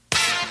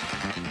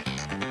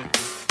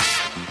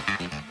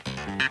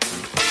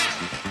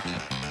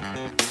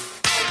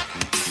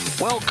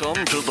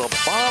Welcome to the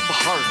Bob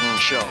Harden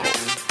Show,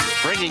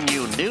 bringing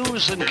you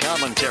news and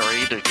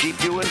commentary to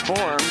keep you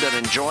informed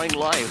and enjoying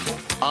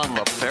life on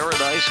the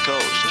Paradise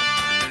Coast.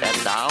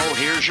 And now,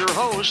 here's your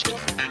host,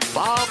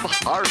 Bob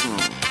Harden.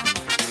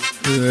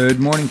 Good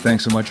morning.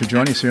 Thanks so much for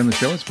joining us here on the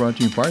show. It's brought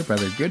to you in part by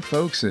the good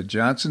folks at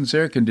Johnson's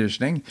Air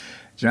Conditioning.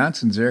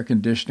 Johnson's Air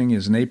Conditioning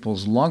is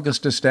Naples'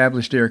 longest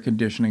established air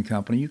conditioning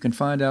company. You can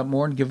find out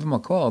more and give them a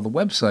call. The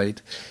website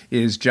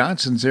is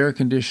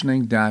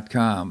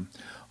johnsonsairconditioning.com.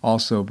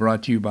 Also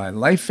brought to you by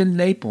Life in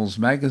Naples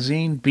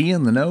magazine. Be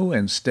in the know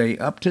and stay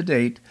up to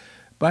date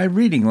by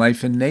reading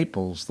Life in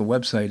Naples. The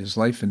website is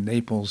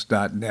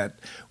lifeinnaples.net.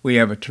 We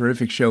have a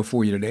terrific show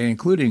for you today,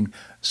 including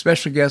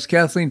special guest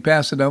Kathleen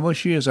Passidomo.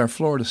 She is our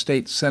Florida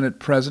State Senate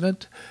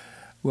President.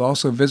 We'll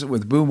also visit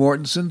with Boo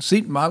Mortensen.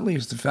 Seton Motley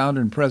is the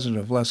founder and president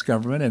of Less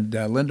Government, and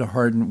Linda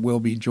Harden will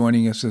be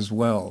joining us as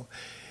well.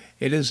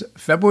 It is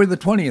February the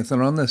 20th,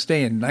 and on this day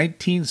in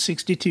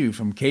 1962,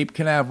 from Cape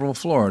Canaveral,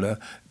 Florida,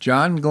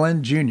 John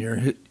Glenn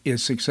Jr.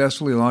 is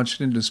successfully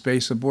launched into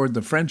space aboard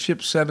the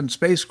Friendship 7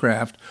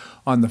 spacecraft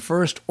on the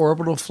first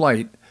orbital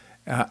flight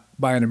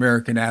by an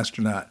American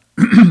astronaut.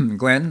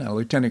 Glenn, a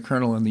lieutenant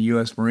colonel in the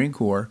U.S. Marine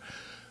Corps,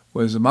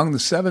 was among the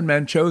 7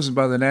 men chosen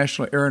by the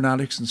National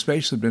Aeronautics and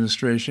Space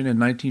Administration in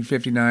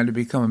 1959 to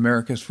become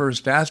America's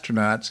first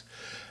astronauts.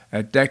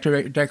 A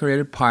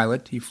decorated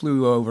pilot, he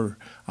flew over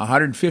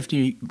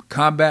 150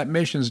 combat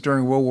missions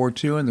during World War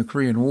II and the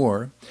Korean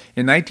War.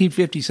 In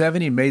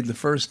 1957, he made the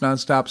first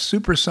nonstop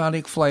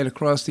supersonic flight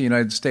across the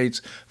United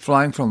States,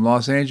 flying from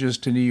Los Angeles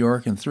to New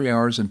York in 3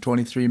 hours and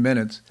 23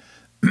 minutes.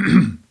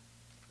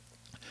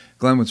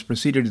 Glenn was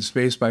preceded in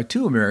space by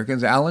 2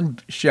 Americans, Alan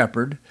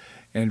Shepard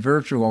and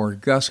Virtual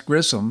Gus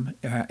Grissom,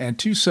 and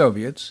 2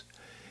 Soviets.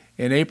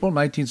 In April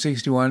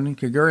 1961,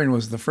 Gagarin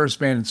was the first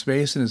man in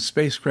space, and his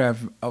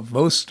spacecraft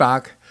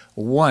Vostok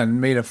 1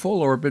 made a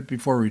full orbit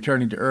before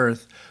returning to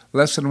Earth.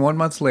 Less than 1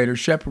 month later,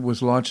 Shepard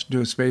was launched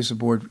into space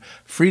aboard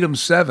Freedom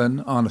 7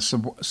 on a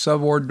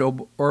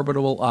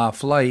suborbital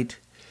flight.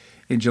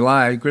 In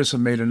July,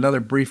 Grissom made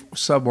another brief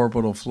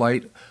suborbital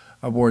flight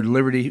aboard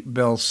Liberty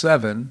Bell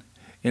 7.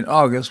 In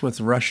August, with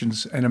the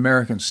Russians and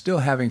Americans still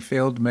having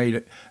failed to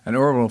make an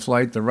orbital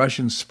flight, the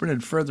Russians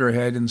sprinted further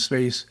ahead in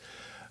space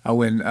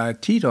when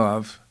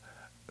Titov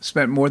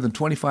spent more than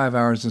 25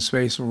 hours in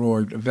space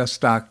aboard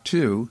Vostok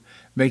 2,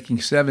 making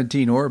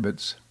 17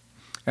 orbits.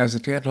 As a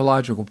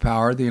technological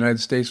power, the United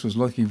States was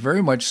looking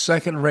very much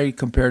second-rate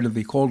compared to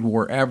the Cold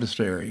War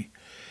adversary.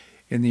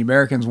 And the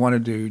Americans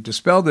wanted to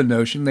dispel the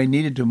notion they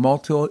needed to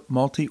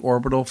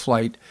multi-orbital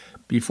flight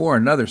before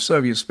another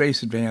Soviet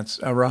space advance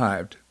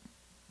arrived.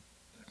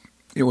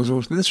 It was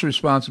with this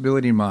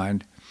responsibility in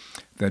mind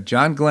that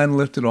John Glenn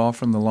lifted off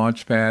from the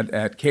launch pad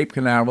at Cape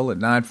Canaveral at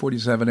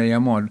 9:47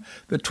 a.m. on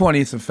the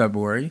 20th of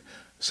February.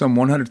 Some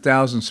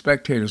 100,000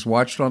 spectators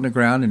watched on the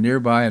ground and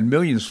nearby, and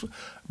millions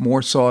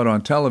more saw it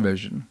on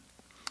television.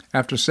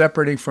 After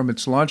separating from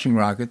its launching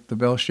rocket, the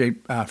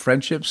bell-shaped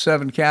Friendship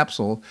 7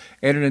 capsule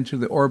entered into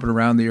the orbit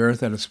around the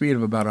Earth at a speed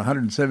of about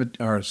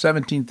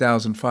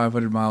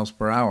 17,500 miles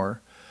per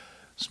hour.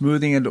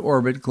 Smoothing into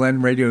orbit,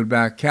 Glenn radioed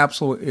back,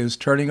 "Capsule is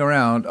turning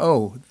around.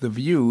 Oh, the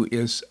view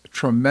is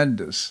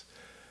tremendous."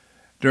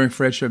 During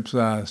Friendship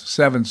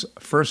 7's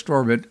first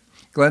orbit,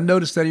 Glenn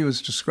noticed that he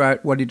was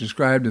what he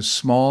described as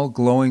small,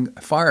 glowing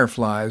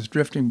fireflies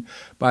drifting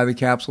by the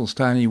capsule's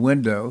tiny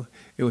window.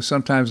 It was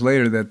sometimes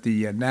later that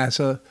the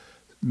NASA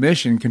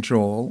Mission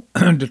Control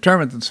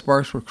determined that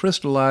sparks were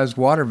crystallized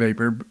water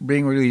vapor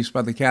being released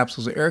by the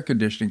capsule's air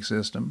conditioning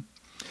system.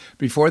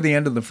 Before the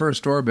end of the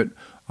first orbit,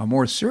 a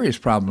more serious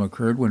problem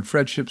occurred when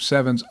Friendship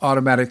 7's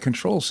automatic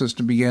control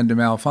system began to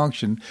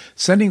malfunction,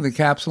 sending the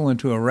capsule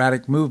into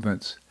erratic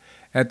movements.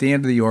 At the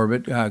end of the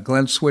orbit,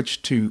 Glenn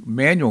switched to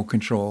manual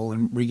control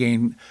and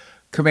regained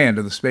command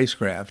of the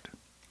spacecraft.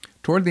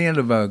 Toward the end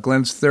of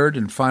Glenn's third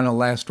and final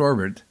last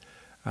orbit,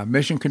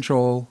 Mission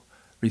Control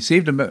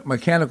received a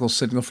mechanical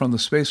signal from the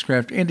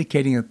spacecraft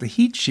indicating that the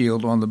heat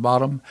shield on the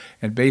bottom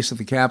and base of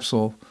the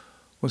capsule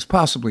was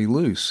possibly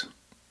loose.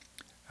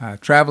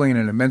 Traveling at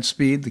an immense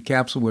speed, the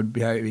capsule would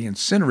be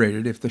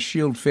incinerated if the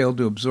shield failed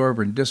to absorb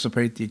and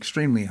dissipate the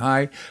extremely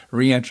high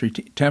re-entry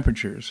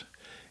temperatures.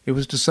 It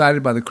was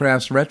decided by the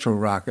craft's retro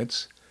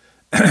rockets,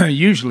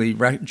 usually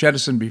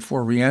jettisoned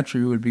before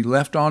re-entry, would be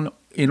left on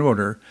in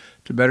order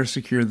to better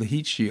secure the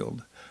heat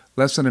shield.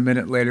 Less than a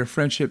minute later,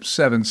 Friendship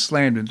 7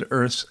 slammed into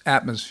Earth's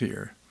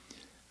atmosphere.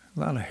 A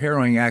lot of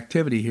harrowing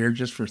activity here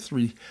just for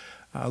 3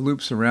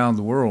 loops around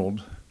the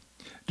world.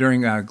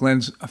 During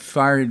Glenn's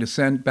fiery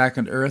descent back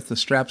into Earth, the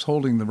straps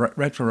holding the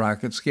retro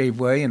rockets gave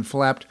way and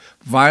flapped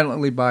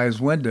violently by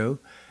his window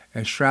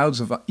as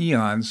shrouds of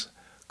ions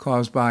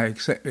caused by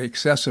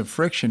excessive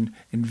friction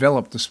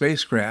enveloped the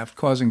spacecraft,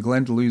 causing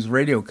Glenn to lose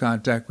radio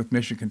contact with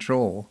Mission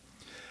Control.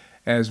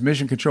 As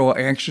Mission Control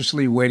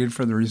anxiously waited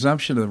for the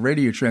resumption of the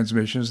radio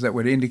transmissions that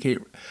would indicate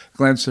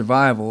Glenn's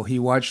survival, he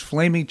watched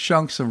flaming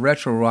chunks of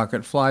retro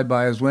rocket fly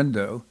by his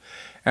window.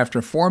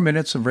 After 4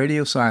 minutes of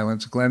radio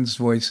silence, Glenn's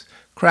voice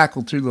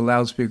crackled through the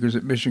loudspeakers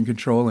at Mission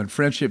Control, and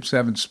Friendship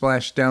 7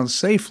 splashed down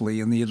safely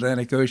in the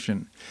Atlantic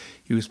Ocean.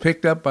 He was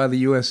picked up by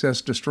the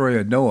USS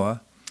destroyer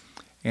Noah,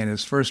 and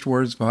his first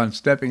words upon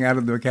stepping out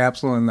of the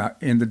capsule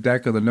in the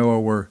deck of the Noah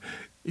were,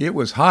 "It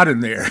was hot in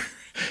there."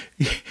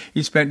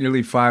 He spent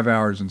nearly 5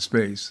 hours in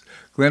space.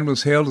 Glenn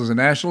was hailed as a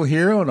national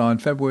hero, and on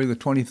February the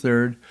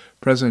 23rd,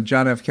 President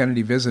John F.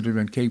 Kennedy visited him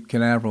in Cape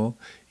Canaveral.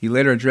 He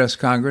later addressed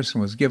Congress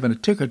and was given a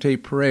ticker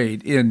tape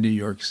parade in New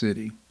York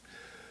City.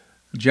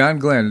 John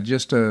Glenn,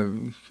 just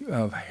a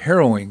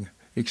harrowing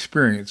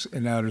experience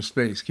in outer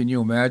space. Can you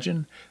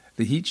imagine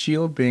the heat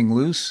shield being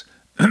loose?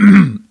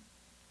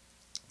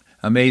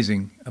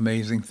 Amazing,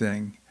 amazing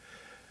thing.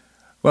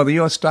 Well, the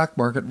U.S. stock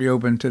market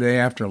reopened today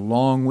after a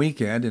long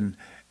weekend, and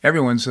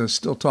everyone's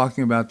still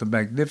talking about the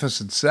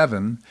Magnificent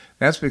Seven.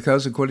 That's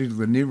because, according to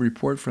the new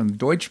report from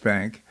Deutsche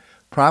Bank,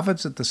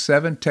 profits at the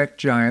 7 tech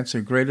giants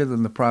are greater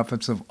than the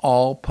profits of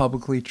all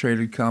publicly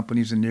traded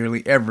companies in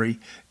nearly every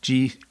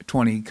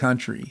G20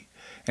 country.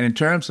 And in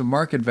terms of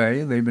market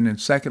value, they've been in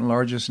second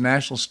largest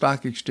national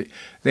stock exchange.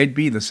 They'd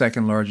be the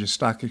second largest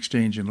stock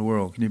exchange in the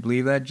world. Can you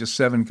believe that? Just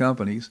 7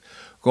 companies.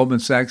 Goldman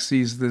Sachs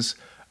sees this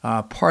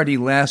party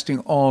lasting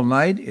all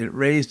night. It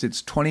raised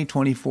its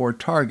 2024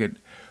 target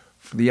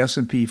for the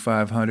S&P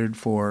 500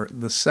 for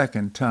the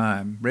second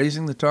time.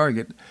 Raising the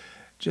target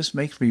just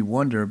makes me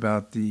wonder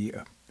about the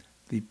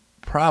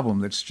problem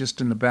that's just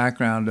in the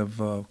background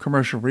of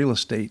commercial real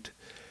estate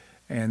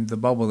and the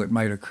bubble that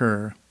might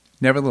occur.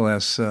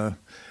 Nevertheless,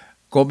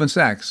 Goldman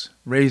Sachs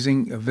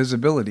raising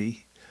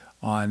visibility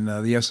on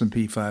the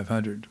S&P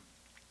 500.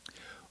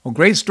 Well,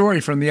 great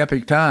story from the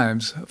Epoch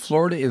Times.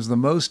 Florida is the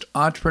most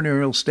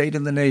entrepreneurial state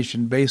in the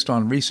nation based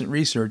on recent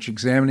research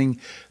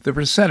examining the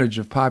percentage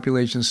of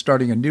populations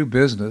starting a new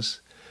business,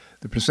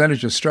 the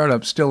percentage of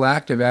startups still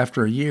active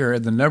after a year,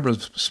 and the number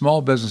of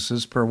small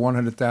businesses per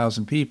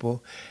 100,000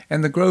 people,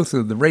 and the growth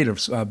of the rate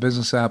of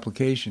business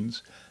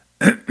applications.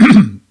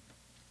 The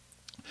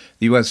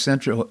U.S.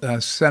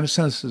 U.S.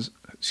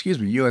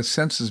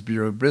 Census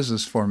Bureau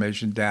business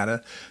formation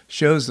data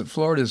shows that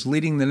Florida is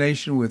leading the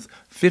nation with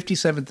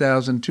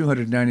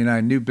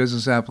 57,299 new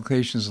business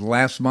applications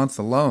last month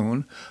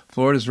alone.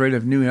 Florida's rate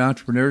of new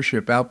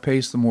entrepreneurship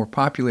outpaced the more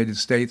populated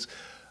states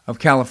of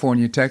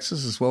California,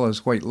 Texas, as well as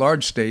quite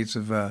large states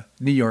of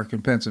New York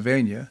and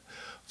Pennsylvania.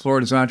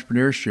 Florida's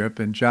entrepreneurship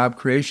and job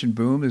creation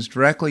boom is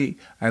directly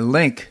a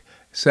link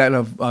set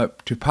of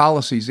to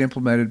policies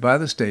implemented by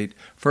the state,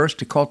 first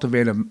to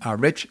cultivate a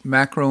rich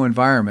macro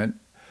environment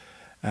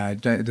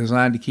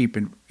designed to keep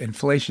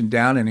inflation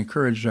down and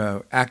encourage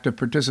active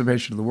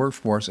participation of the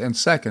workforce, and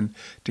second,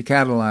 to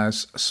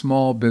catalyze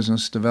small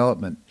business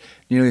development.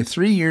 Nearly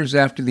 3 years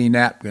after the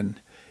enactment,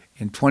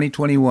 in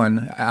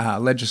 2021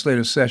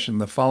 legislative session,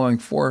 the following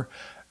 4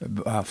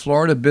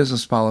 Florida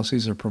business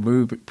policies are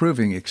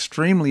proving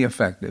extremely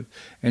effective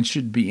and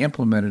should be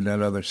implemented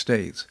at other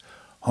states.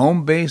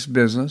 Home-based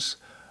business,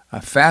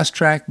 a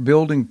fast-track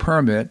building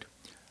permit,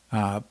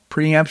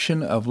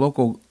 preemption of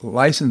local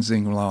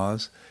licensing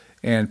laws,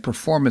 and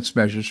performance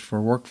measures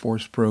for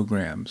workforce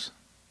programs.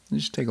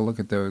 Just take a look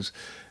at those.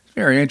 It's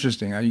very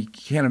interesting. You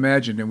can't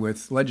imagine it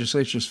with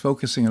legislatures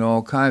focusing on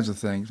all kinds of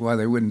things, why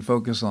they wouldn't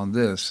focus on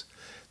this.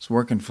 It's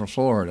working for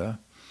Florida.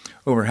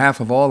 Over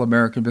half of all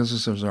American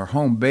businesses are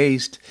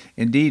home-based.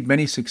 Indeed,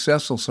 many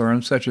successful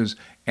firms such as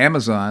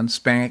Amazon,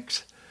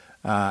 Spanx,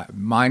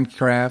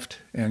 Minecraft,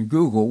 and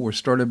Google were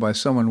started by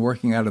someone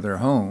working out of their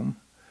home.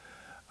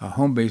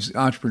 Home-based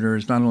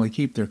entrepreneurs not only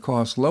keep their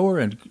costs lower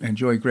and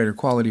enjoy greater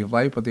quality of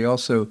life, but they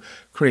also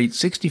create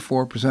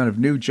 64% of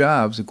new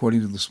jobs, according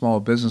to the Small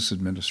Business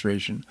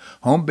Administration.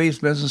 Home-based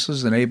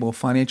businesses enable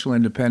financial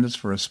independence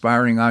for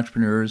aspiring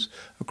entrepreneurs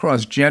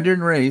across gender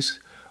and race,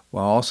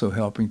 while also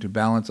helping to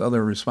balance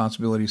other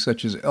responsibilities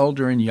such as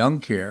elder and young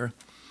care.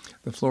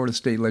 The Florida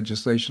state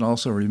legislation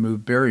also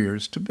removed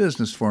barriers to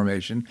business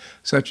formation,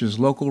 such as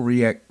local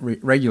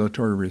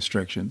regulatory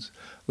restrictions.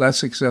 Less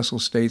successful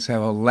states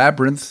have a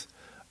labyrinth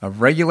of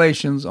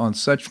regulations on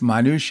such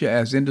minutiae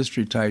as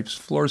industry types,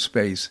 floor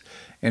space,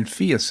 and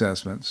fee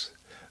assessments.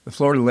 The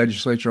Florida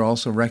legislature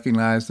also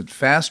recognized that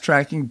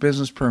fast-tracking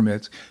business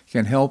permits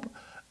can help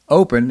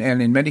open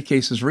and in many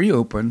cases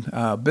reopen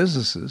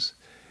businesses.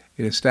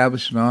 It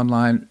established an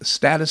online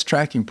status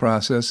tracking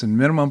process and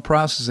minimum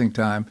processing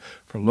time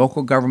for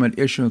local government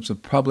issuance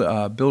of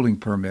public building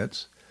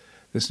permits.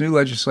 This new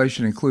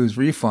legislation includes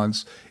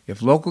refunds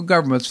if local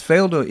governments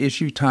fail to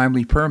issue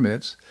timely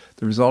permits.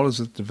 The result is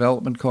that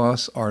development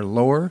costs are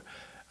lower,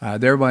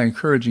 thereby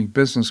encouraging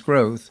business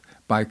growth.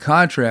 By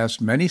contrast,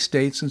 many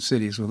states and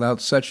cities without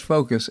such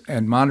focus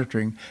and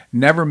monitoring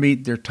never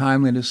meet their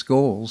timeliness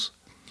goals.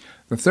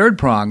 The third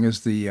prong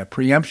is the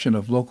preemption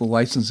of local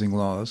licensing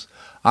laws.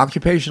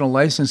 Occupational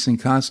licensing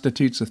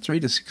constitutes a 3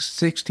 to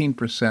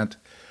 16%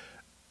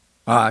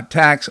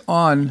 tax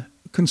on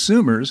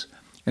consumers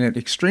and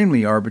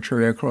extremely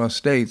arbitrary across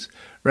states,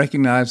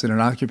 recognize that an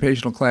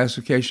occupational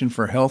classification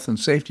for health and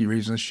safety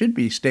reasons should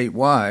be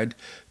statewide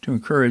to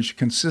encourage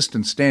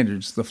consistent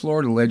standards. The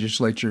Florida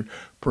legislature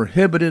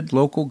prohibited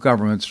local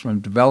governments from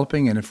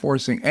developing and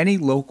enforcing any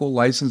local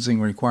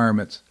licensing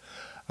requirements.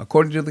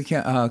 According to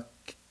the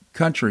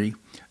country,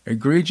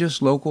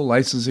 egregious local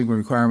licensing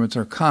requirements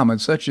are common,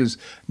 such as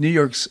New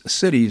York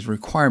City's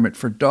requirement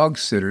for dog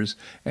sitters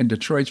and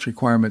Detroit's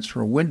requirements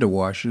for window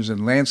washers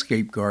and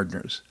landscape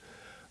gardeners.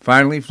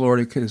 Finally,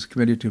 Florida is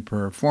committed to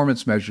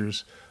performance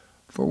measures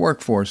for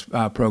workforce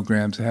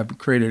programs that have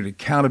created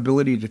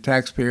accountability to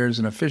taxpayers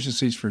and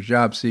efficiencies for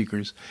job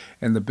seekers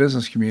and the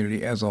business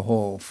community as a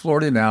whole.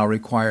 Florida now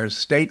requires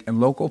state and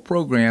local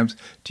programs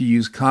to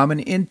use common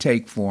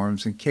intake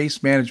forms and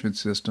case management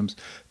systems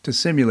to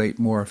simulate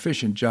more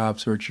efficient job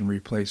search and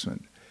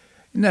replacement.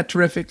 Isn't that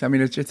terrific? I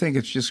mean, I think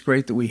it's just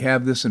great that we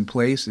have this in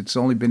place. It's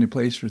only been in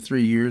place for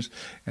 3 years,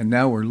 and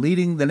now we're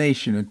leading the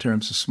nation in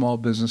terms of small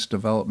business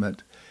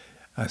development.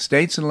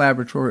 States are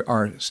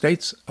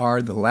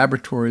the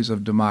laboratories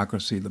of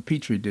democracy, the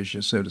petri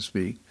dishes, so to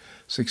speak.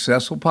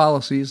 Successful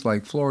policies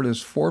like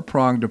Florida's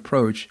four-pronged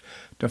approach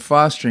to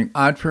fostering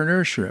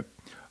entrepreneurship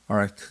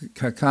are a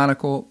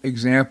canonical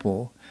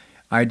example.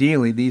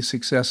 Ideally, these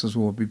successes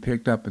will be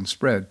picked up and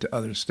spread to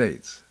other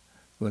states.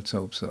 Let's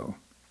hope so.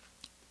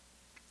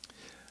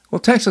 Well,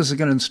 Texas is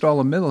going to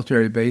install a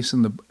military base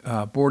in the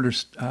border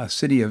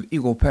city of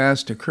Eagle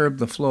Pass to curb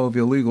the flow of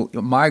illegal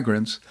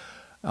migrants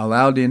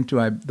allowed into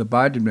the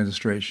Biden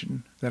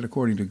administration. That,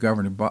 according to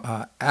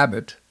Governor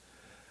Abbott,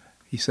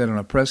 he said on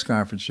a press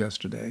conference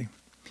yesterday.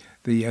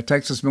 The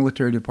Texas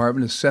Military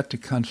Department is set to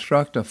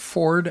construct a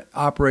forward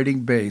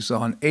operating base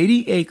on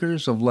 80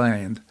 acres of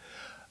land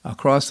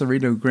across the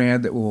Rio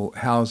Grande that will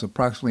house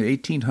approximately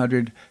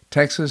 1,800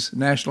 Texas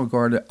National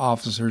Guard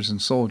officers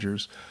and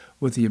soldiers,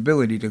 with the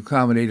ability to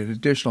accommodate an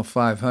additional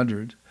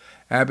 500.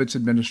 Abbott's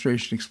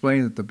administration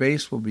explained that the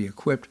base will be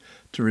equipped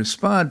to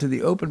respond to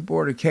the open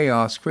border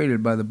chaos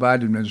created by the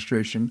Biden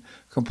administration,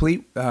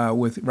 complete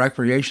with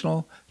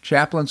recreational,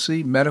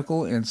 chaplaincy,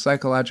 medical, and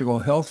psychological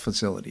health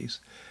facilities.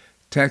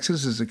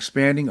 Texas is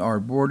expanding our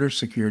border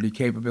security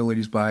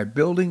capabilities by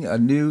building a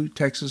new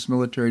Texas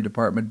Military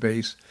Department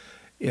base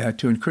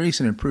to increase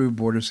and improve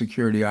border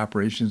security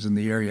operations in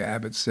the area,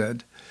 Abbott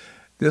said.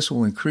 This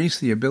will increase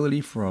the ability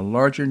for a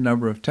larger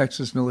number of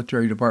Texas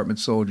Military Department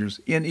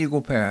soldiers in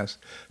Eagle Pass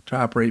to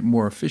operate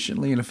more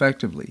efficiently and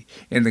effectively.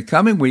 In the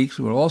coming weeks,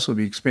 we will also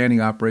be expanding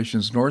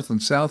operations north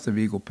and south of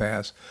Eagle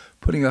Pass,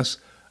 putting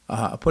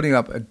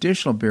up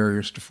additional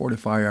barriers to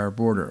fortify our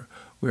border.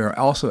 We are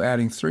also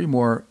adding 3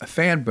 more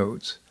fan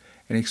boats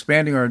and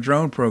expanding our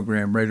drone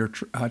program radar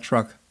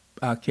truck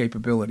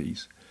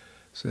capabilities,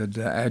 said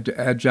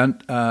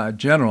Adjutant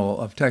General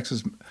of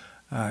Texas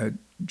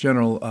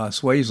General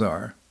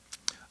Swazar.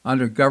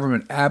 Under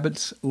Governor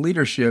Abbott's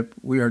leadership,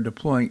 we are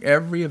deploying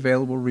every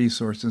available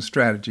resource and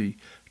strategy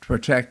to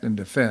protect and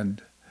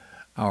defend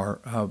our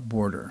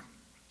border.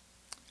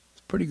 It's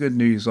pretty good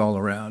news all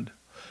around.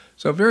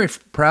 So very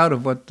proud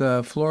of what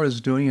Florida is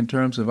doing in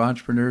terms of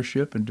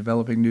entrepreneurship and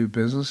developing new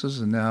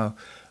businesses. And now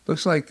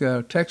looks like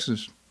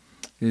Texas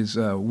is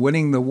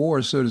winning the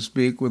war, so to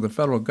speak, with the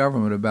federal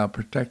government about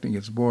protecting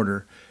its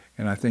border.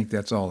 And I think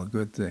that's all a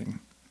good thing.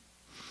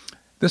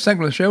 This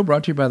segment of the show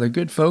brought to you by the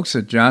good folks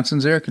at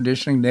Johnson's Air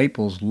Conditioning,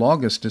 Naples'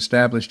 longest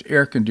established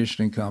air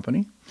conditioning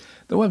company.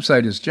 The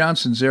website is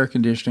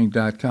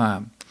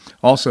johnsonsairconditioning.com.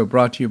 Also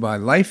brought to you by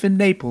Life in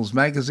Naples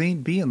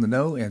magazine. Be in the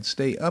know and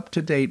stay up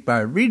to date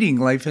by reading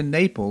Life in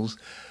Naples.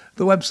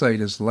 The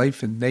website is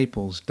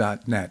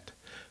lifeinnaples.net.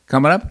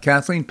 Coming up,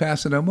 Kathleen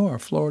Passadomo, our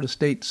Florida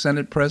State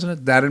Senate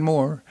President, that and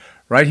more,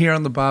 right here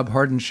on The Bob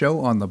Harden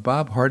Show on the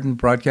Bob Harden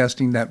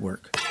Broadcasting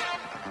Network.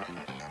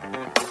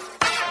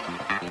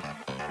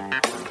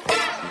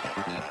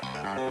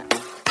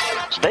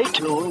 Stay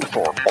tuned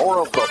for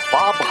more of The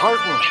Bob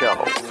Harden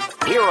Show,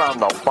 here on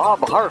the Bob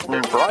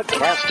Harden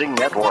Broadcasting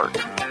Network.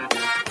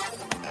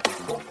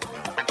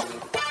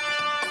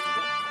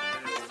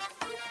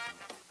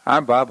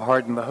 I'm Bob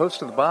Harden, the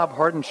host of The Bob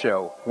Harden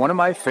Show. One of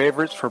my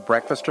favorites for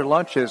breakfast or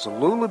lunch is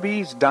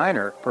Lulabee's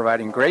Diner,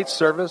 providing great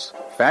service,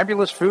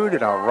 fabulous food,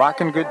 and a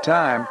rockin' good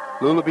time.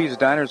 Lulabee's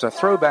Diner is a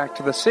throwback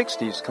to the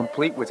 60s,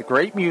 complete with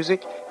great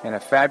music and a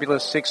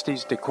fabulous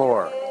 60s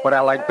decor. What I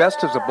like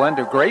best is a blend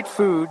of great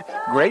food,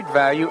 great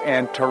value,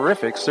 and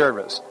terrific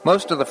service.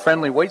 Most of the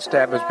friendly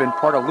waitstaff has been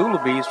part of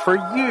Lulabee's for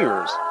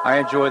years. I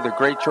enjoy the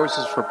great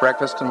choices for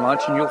breakfast and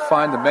lunch, and you'll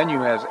find the menu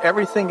has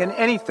everything and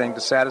anything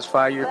to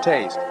satisfy your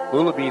taste.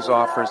 Lulabee's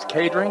offers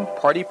catering,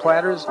 party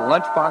platters,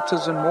 lunch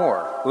boxes, and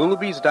more.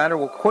 Lulabee's Diner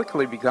will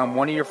quickly become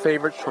one of your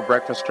favorites for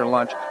breakfast or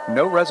lunch.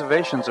 No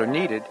reservations are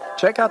needed.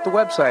 Check out the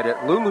website at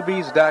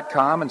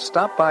lulabees.com and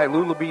stop by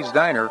Lulabee's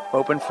Diner,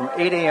 open from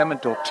 8 a.m.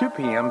 until 2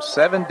 p.m.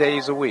 7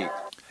 days a week.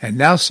 And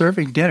now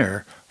serving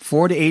dinner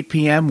 4 to 8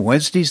 p.m.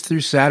 Wednesdays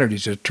through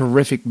Saturdays, a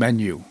terrific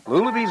menu.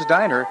 Lulabee's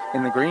Diner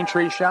in the Green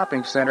Tree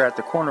Shopping Center at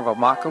the corner of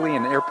Immokalee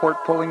and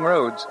Airport Pulling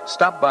Roads.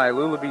 Stop by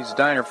Lulabee's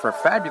Diner for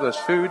fabulous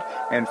food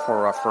and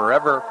for a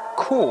forever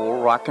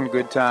cool rockin'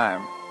 good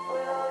time.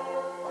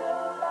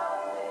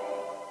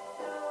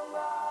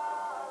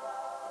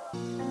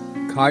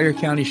 Collier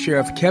County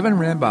Sheriff Kevin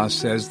Rambas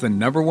says the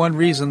number one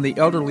reason the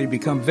elderly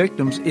become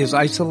victims is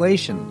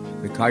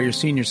isolation. The Collier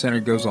Senior Center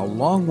goes a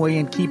long way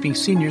in keeping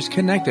seniors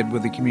connected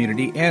with the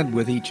community and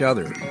with each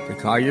other. The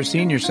Collier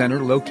Senior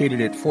Center,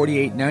 located at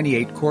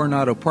 4898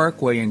 Coronado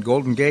Parkway in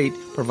Golden Gate,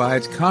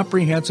 provides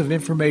comprehensive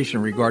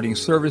information regarding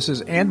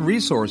services and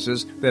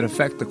resources that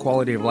affect the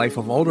quality of life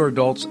of older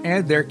adults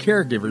and their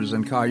caregivers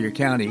in Collier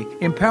County,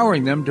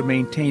 empowering them to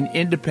maintain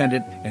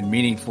independent and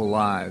meaningful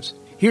lives.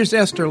 Here's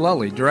Esther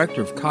Lully,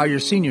 Director of Collier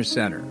Senior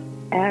Center.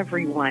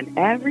 Everyone,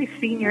 every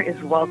senior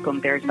is welcome.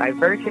 There's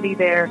diversity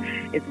there.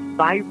 It's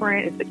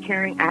vibrant. It's a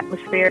caring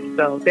atmosphere.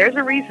 So there's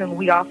a reason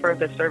we offer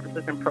the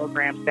services and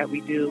programs that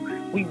we do.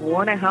 We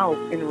want to help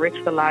enrich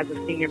the lives of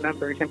senior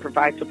members and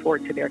provide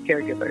support to their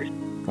caregivers.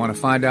 Want to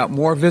find out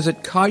more?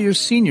 Visit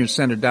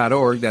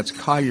CollierSeniorCenter.org. That's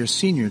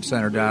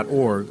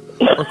CollierSeniorCenter.org.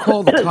 Or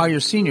call the Collier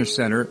Senior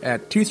Center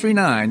at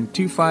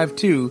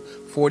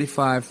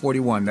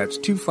 239-252-4541. That's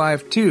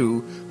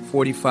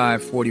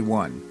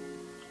 252-4541.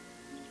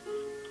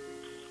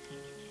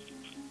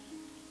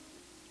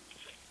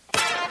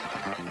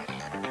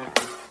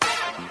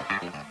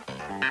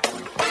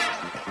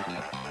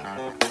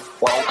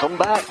 Welcome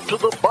back to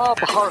the Bob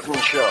Harden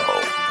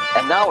Show.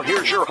 And now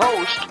here's your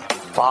host,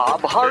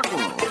 Bob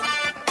Harden.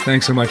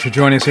 Thanks so much for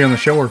joining us here on the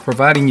show. We're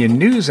providing you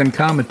news and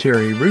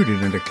commentary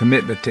rooted in a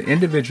commitment to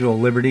individual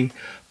liberty,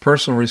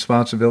 personal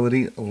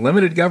responsibility,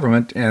 limited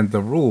government, and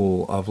the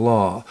rule of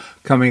law.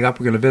 Coming up,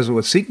 we're going to visit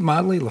with Seton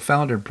Motley, the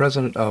founder and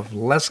president of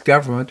Less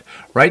Government.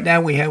 Right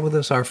now, we have with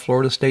us our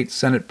Florida State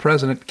Senate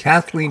President,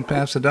 Kathleen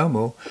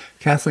Passidomo.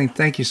 Kathleen,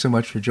 thank you so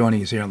much for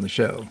joining us here on the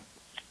show.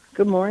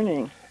 Good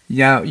morning.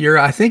 Yeah,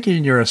 I think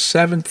you're a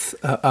seventh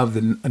of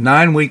the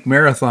 9-week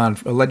marathon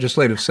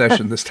legislative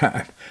session this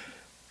time.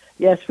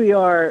 Yes, we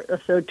are.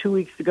 So 2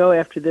 weeks to go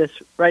after this.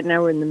 Right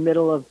now we're in the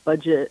middle of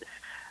budget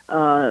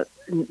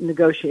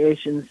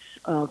negotiations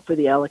for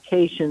the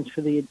allocations for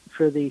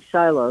the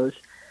silos.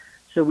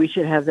 So we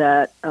should have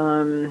that.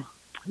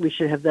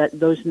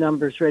 Those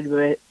numbers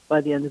ready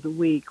by the end of the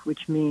week,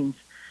 which means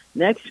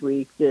next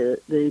week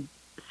the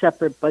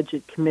separate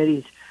budget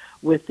committees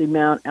with the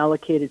amount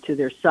allocated to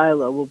their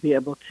silo will be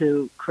able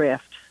to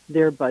craft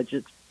their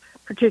budgets,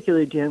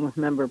 particularly dealing with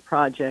member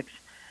projects.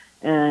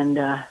 And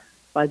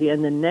by the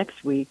end of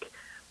next week,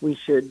 we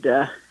should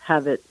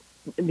have it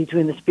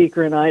between the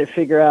speaker and I to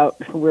figure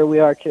out where we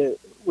are to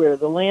where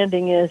the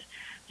landing is,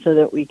 so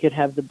that we could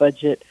have the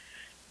budget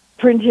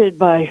printed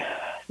by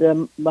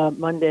the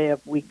Monday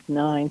of week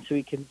 9, so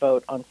we can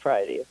vote on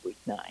Friday of week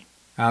 9.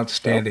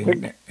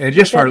 Outstanding. And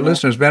just for our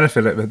listeners'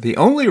 benefit, the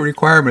only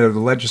requirement of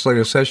the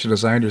legislative session,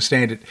 as I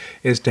understand it,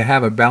 is to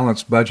have a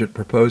balanced budget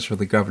proposed for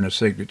the governor's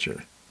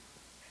signature.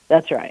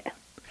 That's right.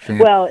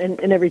 Well,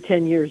 in every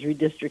 10 years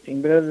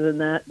redistricting, but other than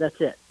that,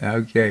 that's it.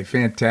 Okay,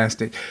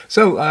 fantastic.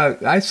 So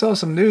I saw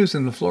some news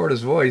in the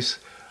Florida's Voice.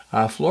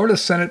 Florida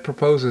Senate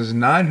proposes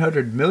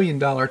 $900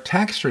 million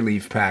tax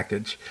relief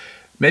package.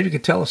 Maybe you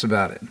could tell us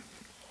about it.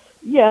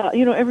 Yeah,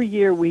 every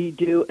year we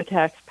do a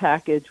tax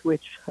package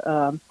which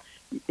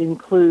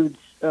includes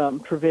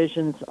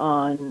provisions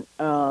on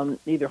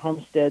either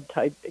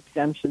homestead-type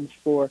exemptions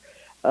for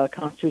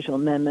constitutional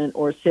amendment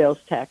or sales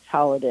tax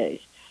holidays.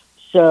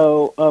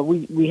 So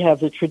we have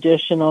the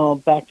traditional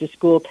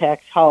back-to-school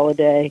tax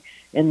holiday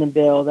in the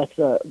bill. That's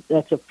a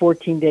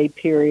 14-day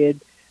period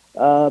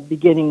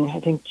beginning, I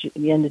think,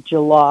 the end of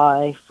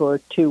July for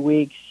 2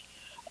 weeks.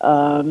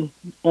 And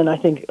I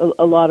think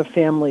a lot of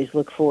families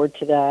look forward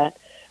to that.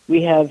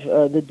 We have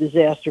the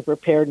disaster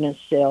preparedness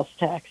sales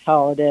tax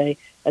holiday.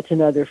 That's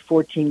another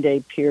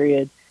 14-day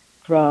period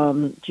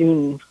from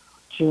June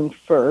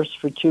 1st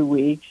for 2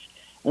 weeks,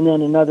 and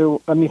then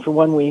for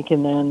 1 week,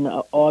 and then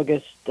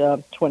August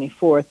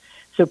 24th.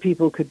 So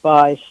people could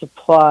buy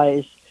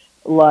supplies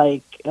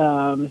like,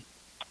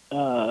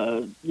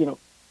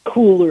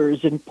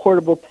 coolers and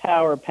portable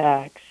power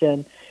packs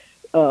and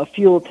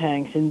fuel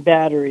tanks and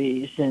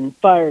batteries and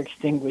fire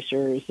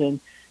extinguishers and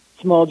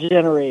small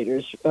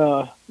generators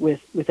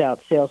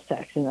without sales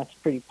tax, and that's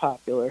pretty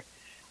popular.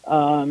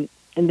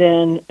 And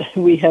then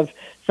we have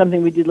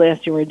something we did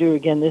last year, we're doing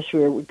again this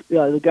year.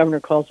 The governor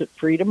calls it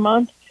Freedom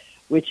Month,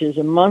 which is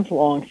a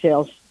month-long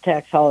sales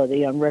tax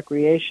holiday on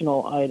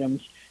recreational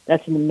items.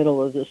 That's in the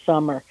middle of the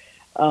summer.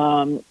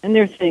 And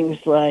there are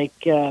things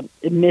like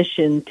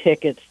admission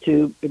tickets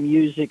to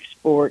music,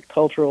 sport,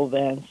 cultural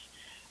events,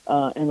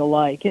 and the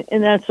like.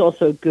 And that's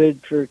also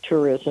good for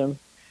tourism,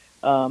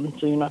 so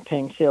you're not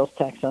paying sales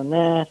tax on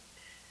that.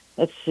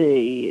 Let's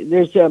see.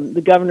 There's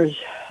the governor's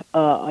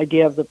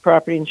idea of the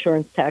property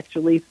insurance tax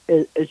relief.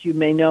 As you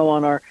may know,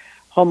 on our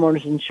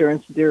homeowners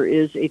insurance, there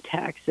is a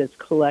tax that's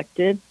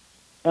collected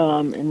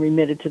and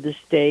remitted to the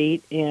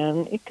state,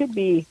 and it could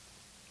be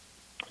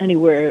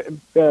anywhere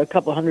a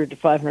couple $100 to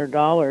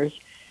 $500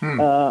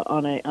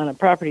 on a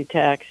property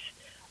tax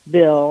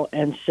bill,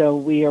 and so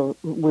we're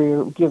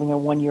giving a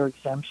 1-year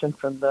exemption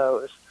from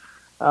those,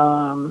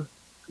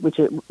 which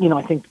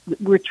I think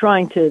we're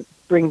trying to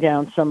bring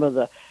down some of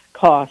the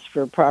costs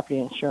for property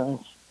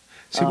insurance.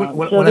 See,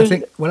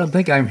 what I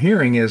think I'm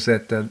hearing is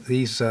that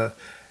these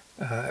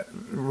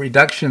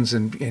reductions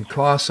in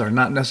costs are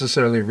not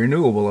necessarily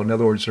renewable. In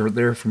other words, they're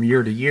there from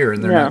year to year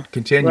and they're No, not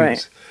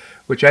continuous, right.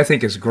 which I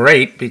think is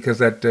great because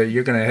that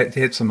you're going to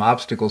hit some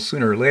obstacles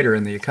sooner or later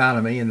in the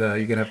economy, and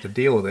you're going to have to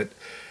deal with it.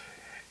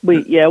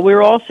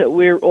 We're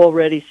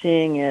already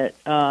seeing it.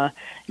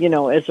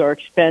 As our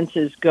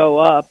expenses go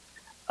up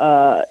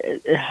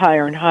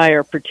higher and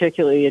higher,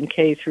 particularly in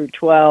K through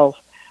 12.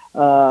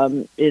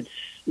 It's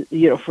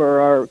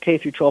for our K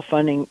through 12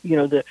 funding.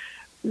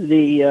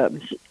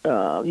 The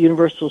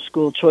Universal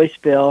School Choice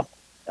Bill,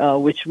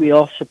 which we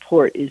all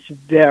support, is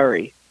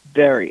very,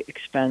 very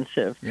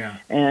expensive. Yeah.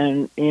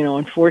 And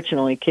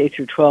unfortunately, K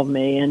through 12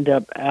 may end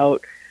up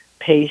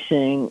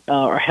outpacing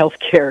our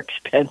healthcare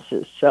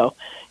expenses. So,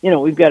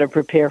 we've got to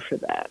prepare for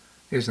that.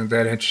 Isn't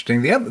that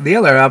interesting? The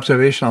other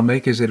observation I'll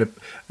make is that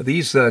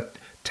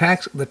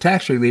the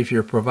tax relief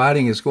you're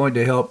providing is going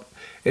to help.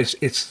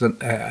 It's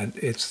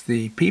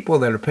the people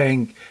that are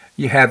paying.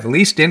 You have the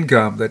least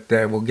income that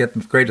will get the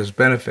greatest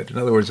benefit. In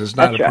other words, it's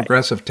not That's a right.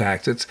 progressive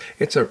tax.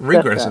 It's a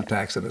regressive right.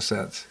 tax in a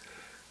sense.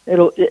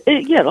 It'll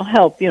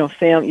help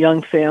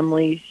young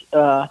families,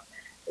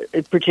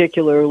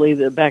 particularly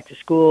the back to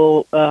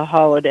school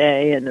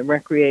holiday and the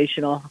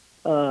recreational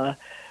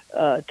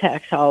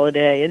tax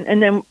holiday,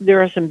 and then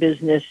there are some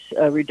business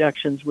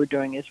reductions we're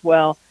doing as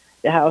well.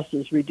 The House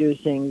is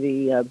reducing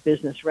the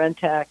business rent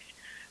tax.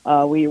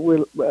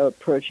 We're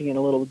approaching it a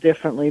little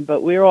differently,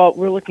 but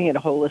we're looking at a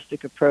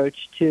holistic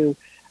approach to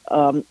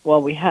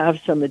while we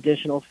have some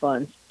additional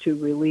funds to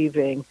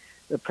relieving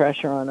the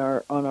pressure on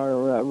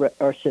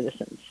our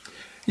citizens.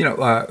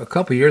 A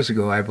couple of years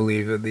ago, I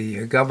believe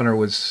the governor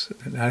was,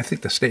 and I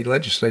think the state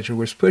legislature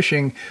was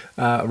pushing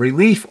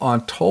relief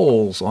on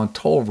tolls on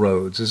toll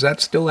roads. Is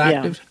that still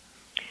active?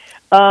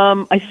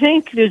 Yeah. I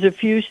think there's a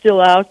few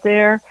still out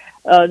there.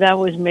 That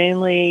was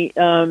mainly,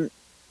 for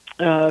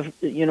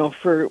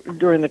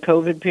during the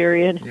COVID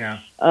period. Yeah.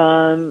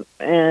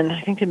 And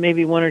I think there may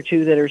be one or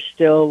two that are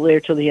still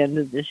there till the end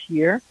of this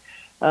year.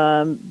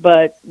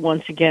 But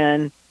once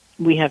again,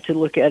 we have to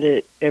look at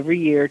it every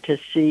year to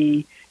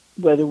see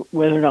whether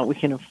or not we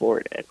can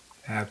afford it.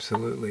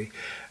 Absolutely.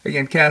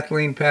 Again,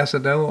 Kathleen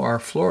Pasano, our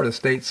Florida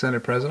State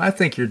Senate President, I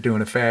think you're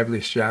doing a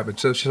fabulous job. And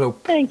so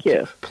thank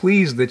you.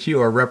 Pleased that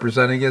you are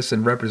representing us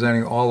and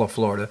representing all of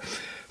Florida.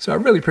 So I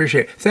really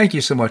appreciate it. Thank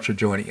you so much for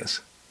joining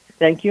us.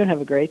 Thank you, and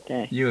have a great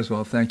day. You as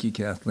well. Thank you,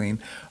 Kathleen.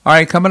 All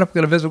right, coming up, we're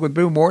going to visit with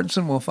Boo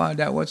Mortensen. We'll find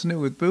out what's new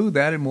with Boo,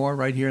 that and more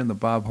right here in the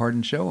Bob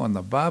Harden Show on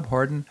the Bob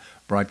Harden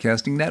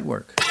Broadcasting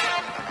Network.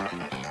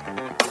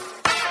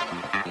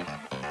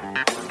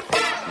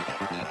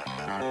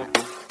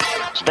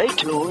 Stay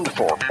tuned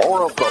for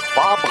more of the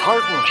Bob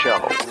Harden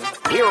Show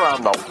here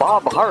on the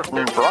Bob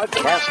Harden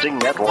Broadcasting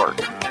Network.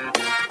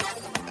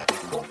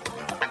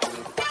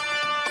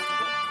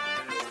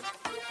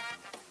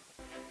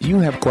 Do you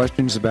have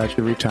questions about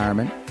your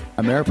retirement?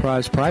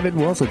 Ameriprise Private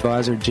Wealth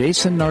Advisor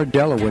Jason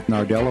Nardella with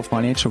Nardella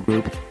Financial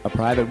Group, a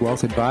private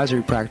wealth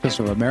advisory practice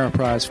of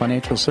Ameriprise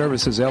Financial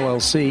Services,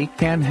 LLC,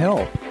 can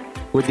help.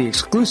 With the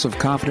exclusive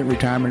Confident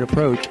Retirement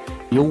Approach,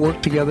 you'll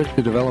work together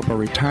to develop a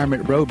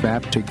retirement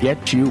roadmap to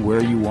get you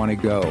where you want to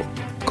go.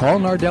 Call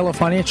Nardella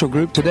Financial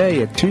Group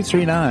today at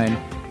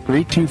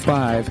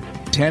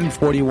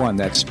 239-325-1041.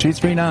 That's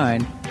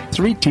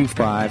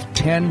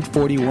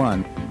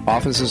 239-325-1041.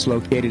 Office is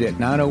located at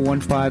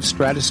 9015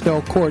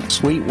 Stratusdale Court,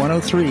 Suite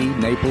 103,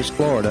 Naples,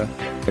 Florida.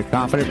 The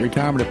Confident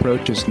Retirement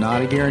Approach is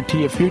not a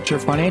guarantee of future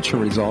financial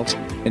results.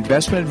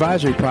 Investment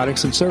advisory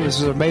products and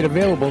services are made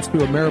available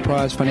through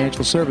Ameriprise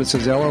Financial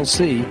Services,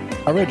 LLC,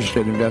 a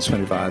registered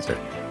investment advisor.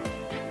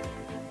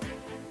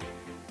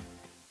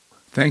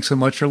 Thanks so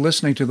much for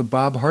listening to The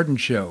Bob Harden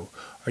Show.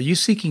 Are you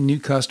seeking new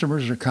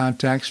customers or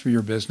contacts for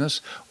your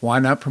business? Why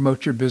not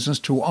promote your business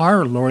to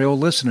our loyal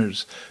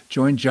listeners?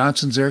 Join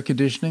Johnson's Air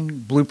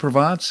Conditioning, Blue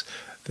Provence,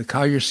 the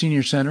Collier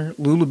Senior Center,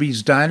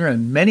 Lulabee's Diner,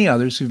 and many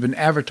others who've been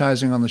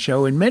advertising on the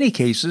show, in many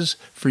cases,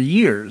 for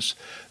years.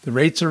 The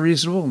rates are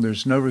reasonable and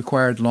there's no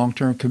required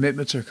long-term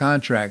commitments or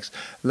contracts.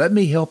 Let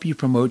me help you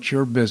promote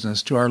your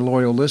business to our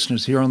loyal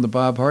listeners here on The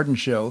Bob Harden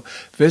Show.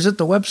 Visit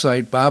the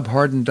website,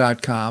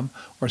 bobharden.com,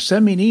 or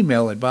send me an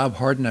email at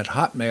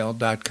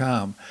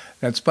bobharden@hotmail.com.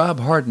 That's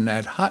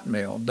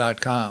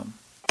bobharden@hotmail.com.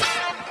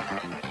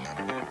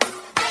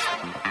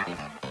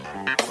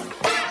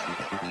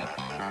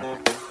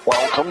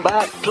 Welcome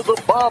back to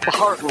the Bob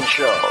Harden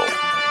Show.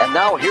 And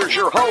now here's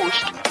your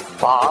host,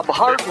 Bob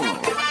Harden.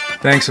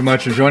 Thanks so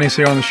much for joining us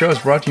here on the show.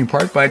 It's brought to you in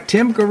part by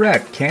Tim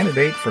Garrett,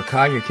 candidate for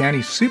Collier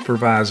County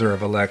Supervisor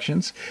of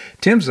Elections.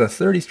 Tim's a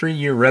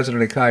 33-year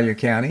resident of Collier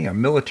County, a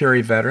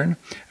military veteran,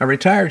 a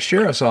retired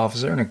sheriff's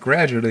officer, and a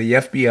graduate of the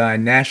FBI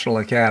National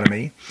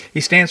Academy. He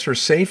stands for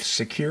safe,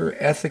 secure,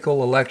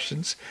 ethical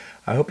elections.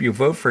 I hope you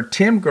vote for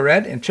Tim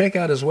Garrett and check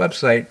out his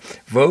website,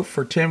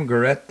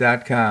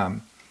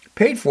 votefortimgarrett.com.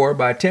 paid for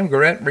by Tim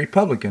Garrett,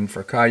 Republican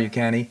for Collier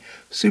County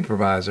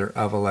Supervisor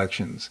of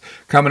Elections.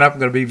 Coming up, I'm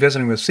going to be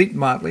visiting with Seton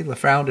Motley, the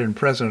founder and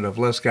president of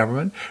Less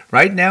Government.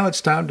 Right now,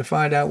 it's time to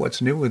find out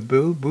what's new with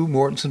Boo. Boo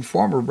Mortensen,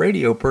 former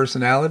radio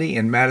personality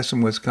in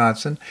Madison,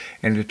 Wisconsin,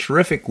 and a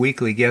terrific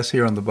weekly guest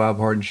here on The Bob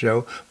Harden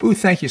Show. Boo,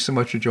 thank you so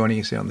much for joining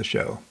us here on the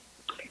show.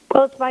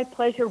 Well, it's my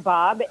pleasure,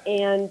 Bob,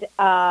 and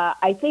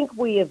I think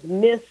we have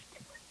missed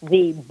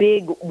the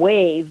big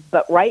wave,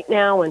 but right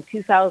now in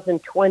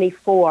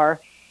 2024,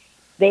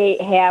 they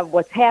have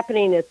what's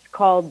happening, it's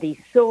called the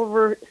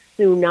silver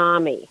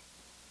tsunami.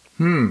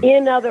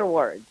 In other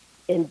words,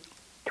 in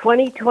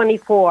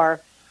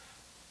 2024,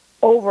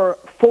 over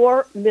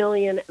 4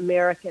 million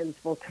Americans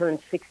will turn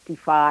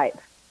 65.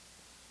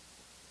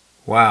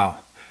 Wow.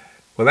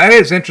 Well, that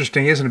is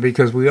interesting, isn't it?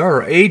 Because we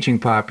are an aging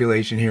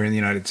population here in the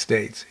United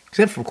States,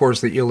 except for, of course,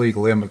 the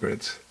illegal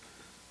immigrants.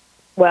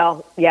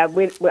 Well, yeah,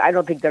 I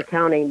don't think they're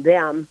counting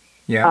them.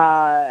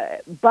 Yeah.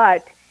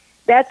 But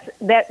that's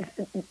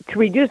to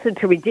reduce it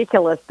to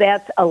ridiculous.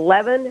 That's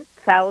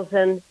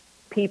 11,000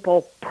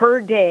 people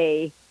per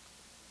day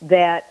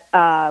that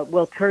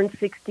will turn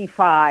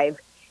 65,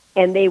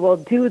 and they will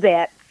do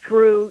that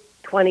through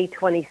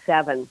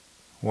 2027.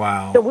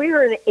 Wow. So we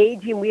are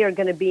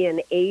going to be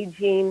an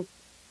aging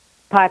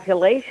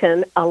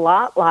population, a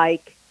lot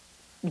like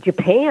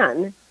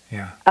Japan.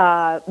 Yeah.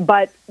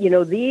 But,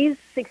 these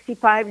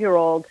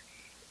 65-year-olds,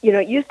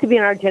 it used to be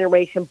in our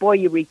generation, boy,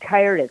 you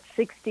retired at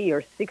 60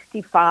 or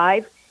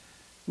 65.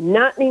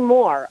 Not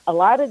anymore. A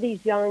lot of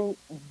these young,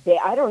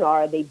 I don't know,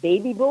 are they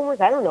baby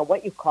boomers? I don't know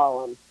what you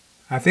call them.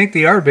 I think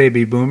they are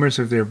baby boomers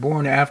if they're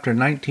born after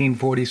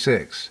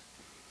 1946.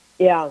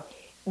 Yeah.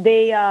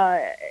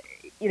 They're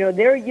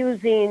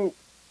using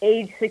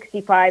age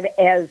 65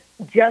 as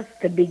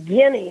just the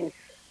beginning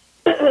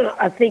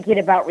of thinking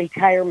about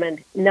retirement,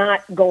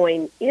 not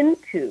going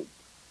into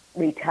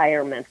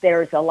retirement.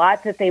 There's a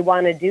lot that they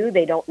want to do.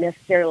 They don't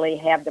necessarily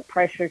have the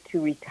pressure to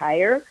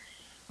retire.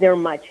 They're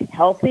much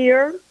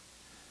healthier.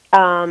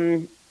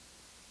 They're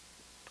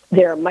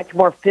much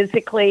more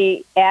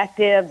physically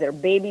active. They're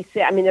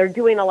babysitting. I mean, they're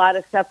doing a lot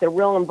of stuff. They're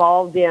real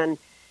involved in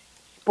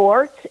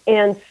sports.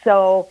 And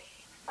so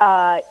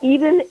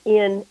even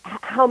in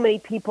how many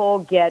people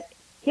get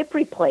hip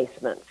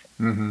replacements.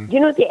 Mm-hmm. Do you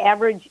know what the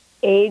average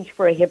age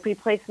for a hip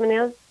replacement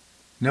is?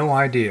 No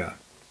idea.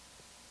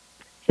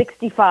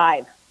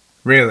 65.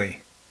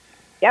 Really?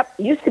 Yep.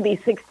 Used to be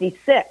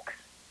 66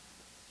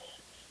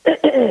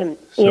 in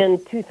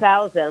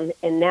 2000,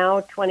 and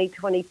now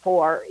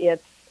 2024,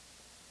 it's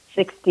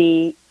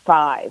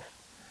 65.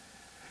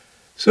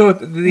 So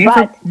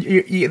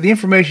the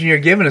information you're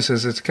giving us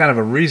is it's kind of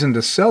a reason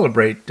to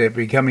celebrate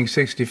becoming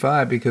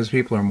 65 because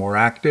people are more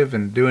active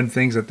and doing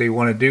things that they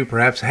want to do,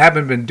 perhaps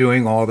haven't been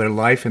doing all their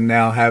life and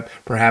now have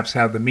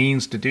the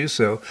means to do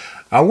so.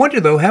 I wonder,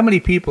 though, how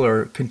many people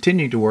are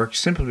continuing to work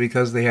simply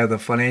because they have the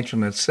financial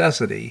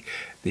necessity.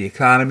 The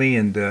economy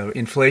and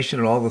inflation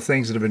and all the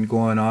things that have been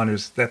going on,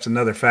 that's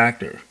another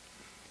factor.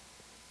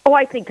 Oh,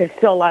 I think there's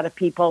still a lot of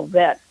people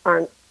that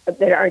aren't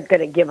going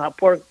to give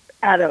up work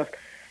out of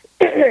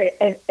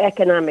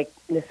economic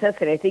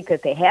necessity. I think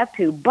that they have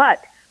to,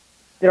 but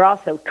they're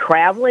also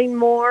traveling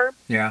more.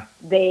 Yeah.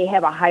 They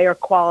have a higher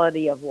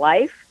quality of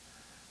life.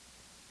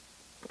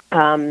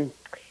 I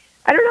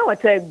don't know.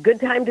 It's a good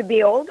time to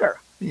be older.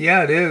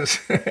 Yeah, it is.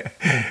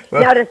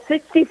 Well, now, does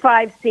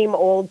 65 seem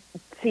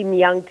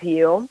young to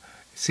you?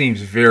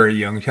 Seems very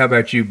young. How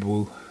about you,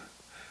 Boo?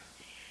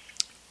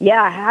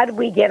 Yeah, how do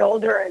we get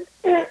older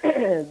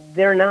and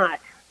they're not?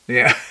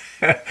 Yeah.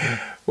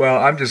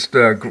 Well, I'm just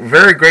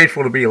very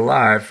grateful to be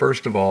alive,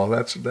 first of all.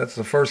 That's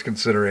the first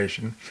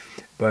consideration.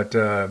 But,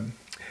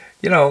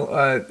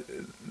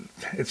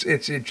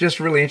 it's just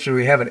really interesting.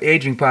 We have an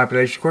aging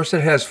population. Of course,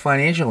 it has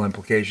financial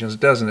implications,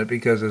 doesn't it?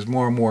 Because there's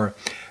more and more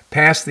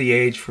past the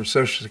age for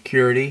Social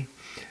Security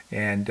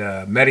and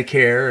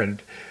Medicare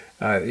and,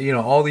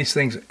 all these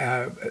things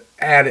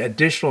add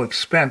additional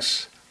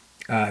expense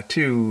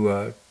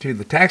to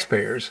the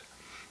taxpayers.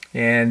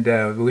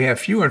 And we have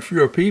fewer and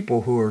fewer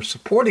people who are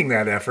supporting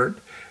that effort.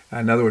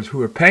 In other words, who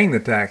are paying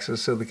the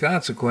taxes. So the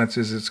consequence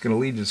is it's going to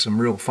lead to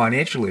some real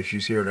financial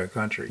issues here in our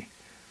country.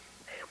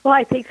 Well,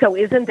 I think so.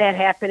 Isn't that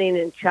happening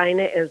in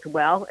China as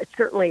well? It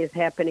certainly is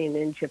happening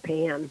in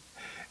Japan.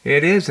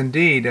 It is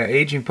indeed.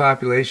 Aging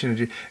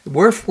population.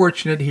 We're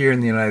fortunate here in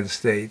the United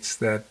States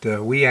that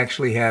we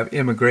actually have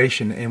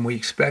immigration, and we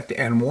expect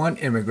and want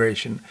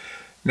immigration.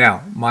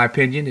 Now, my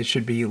opinion, it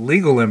should be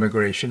legal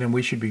immigration, and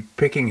we should be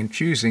picking and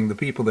choosing the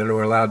people that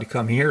are allowed to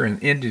come here and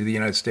into the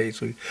United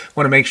States. We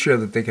want to make sure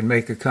that they can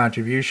make a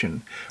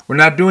contribution. We're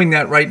not doing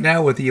that right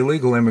now with the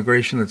illegal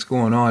immigration that's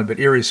going on, but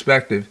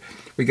irrespective,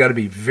 we got to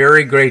be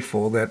very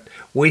grateful that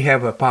we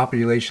have a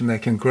population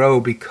that can grow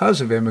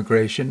because of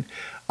immigration,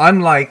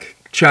 unlike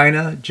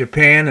China,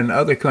 Japan, and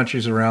other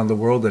countries around the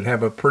world that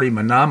have a pretty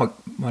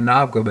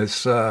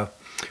monogamous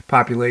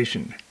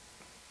population.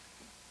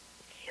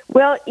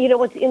 Well,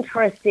 what's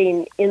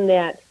interesting in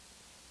that,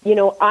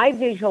 I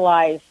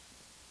visualize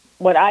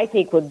what I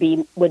think would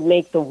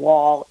make the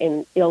wall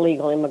in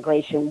illegal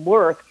immigration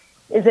work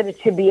is that it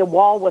should be a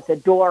wall with a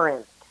door in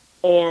it,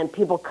 and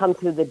people come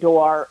through the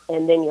door,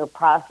 and then you're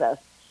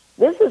processed.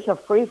 This is a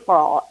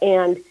free-for-all,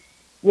 and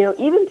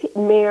even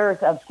mayors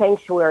of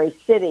sanctuary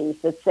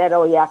cities that said,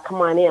 oh, yeah,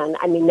 come on in.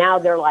 I mean, now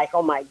they're like,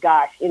 oh, my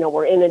gosh,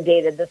 we're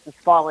inundated. This is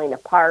falling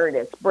apart.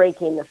 It's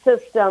breaking the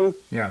system.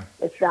 Yeah.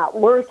 It's not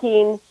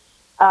working.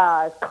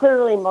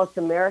 Clearly, most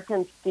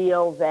Americans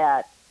feel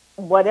that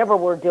whatever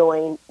we're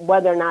doing,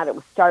 whether or not it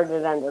was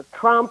started under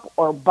Trump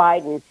or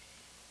Biden,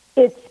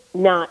 it's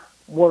not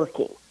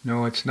working.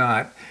 No, it's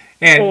not.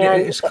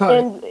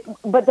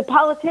 But the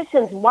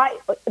politicians, why?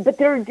 But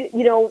they're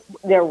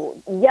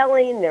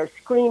yelling, they're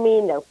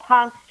screaming, they're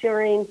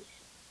posturing.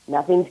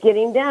 Nothing's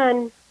getting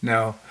done.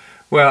 No.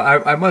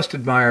 Well, I must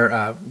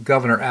admire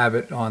Governor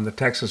Abbott on the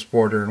Texas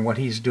border and what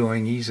he's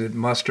doing. He's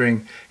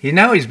mustering.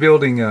 He's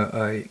building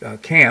a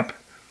camp.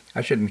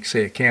 I shouldn't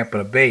say a camp,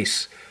 but a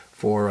base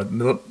for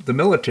the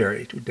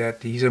military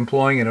that he's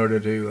employing in order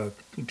to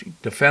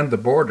defend the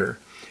border,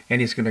 and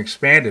he's going to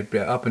expand it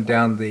up and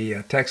down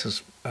the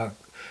Texas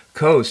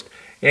coast.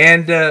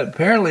 And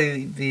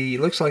apparently, it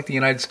looks like the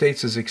United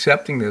States is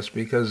accepting this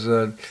because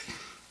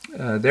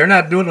they're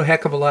not doing a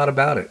heck of a lot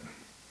about it.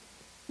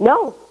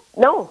 No.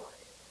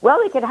 Well,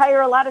 they could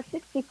hire a lot of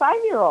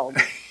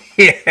 65-year-olds.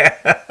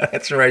 Yeah,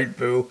 that's right,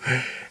 Boo.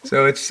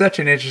 So it's such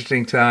an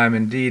interesting time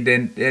indeed.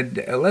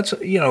 And let's,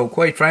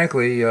 quite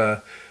frankly,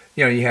 you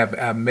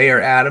have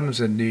Mayor Adams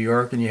in New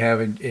York, and you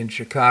have in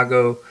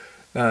Chicago.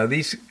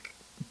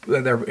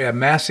 They're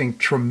amassing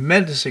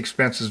tremendous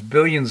expenses,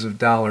 billions of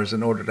dollars,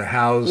 in order to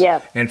house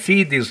and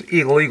feed these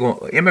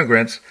illegal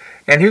immigrants.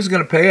 And who's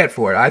going to pay it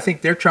for it? I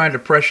think they're trying to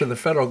pressure the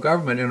federal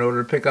government in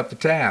order to pick up the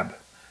tab.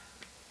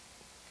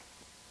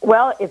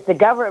 Well, if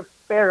the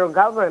federal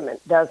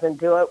government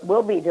doesn't do it,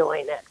 we'll be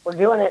doing it. We're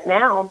doing it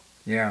now.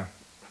 Yeah.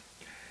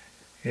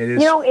 It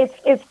is.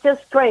 It's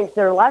just strange.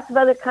 There are lots of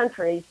other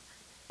countries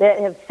that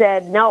have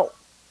said, no,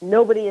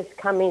 nobody is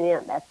coming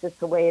in. That's just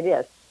the way it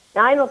is.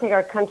 Now, I don't think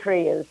our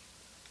country is,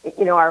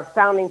 our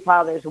founding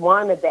fathers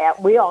wanted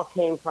that. We all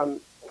came from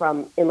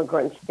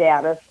immigrant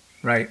status.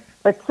 Right.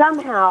 But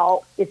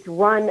somehow it's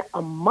run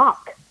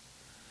amok.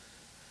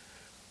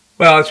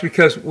 Well, it's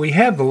because we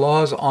have the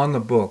laws on the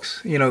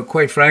books.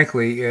 Quite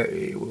frankly,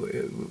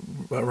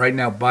 right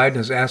now Biden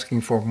is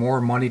asking for more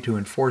money to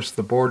enforce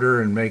the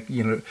border and make,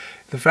 the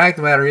fact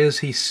of the matter is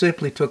he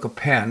simply took a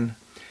pen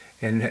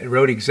and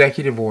wrote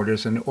executive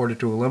orders in order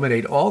to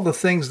eliminate all the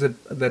things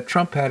that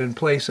Trump had in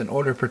place in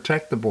order to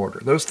protect the border.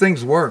 Those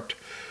things worked.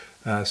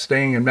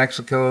 Staying in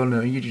Mexico,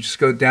 and you just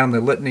go down the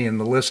litany and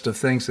the list of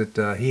things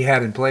that he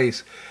had in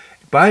place.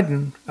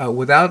 Biden,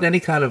 without any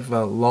kind of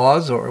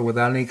laws or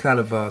without any kind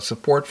of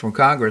support from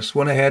Congress,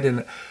 went ahead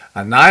and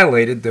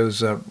annihilated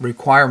those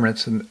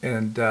requirements,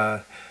 and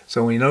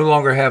so we no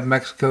longer have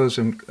Mexico's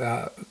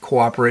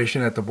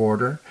cooperation at the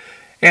border,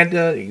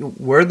 and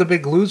we're the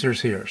big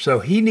losers here. So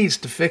he needs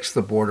to fix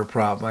the border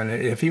problem,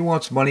 and if he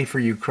wants money for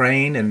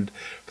Ukraine and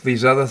for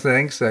these other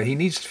things, he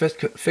needs to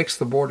fix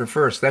the border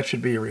first. That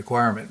should be a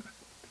requirement.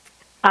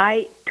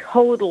 I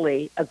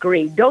totally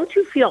agree. Don't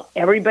you feel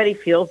everybody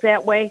feels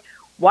that way?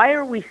 Why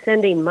are we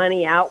sending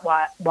money out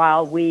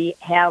while we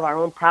have our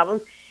own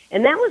problems?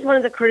 And that was one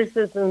of the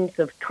criticisms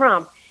of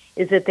Trump,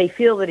 is that they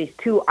feel that he's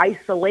too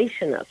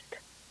isolationist.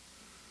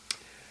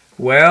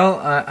 Well,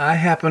 I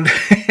happen,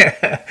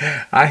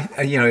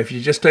 if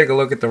you just take a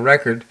look at the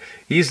record,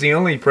 he's the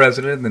only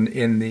president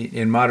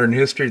in modern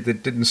history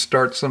that didn't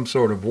start some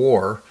sort of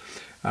war,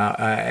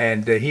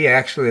 and he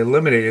actually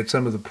eliminated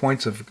some of the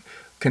points of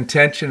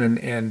contention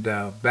and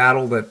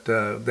battle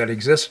that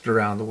existed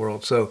around the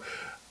world. So,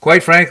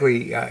 quite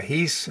frankly,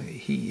 he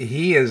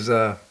is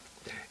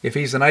if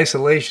he's an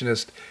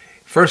isolationist,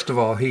 first of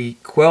all, he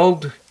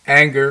quelled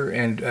anger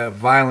and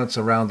violence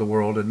around the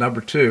world, and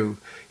number two,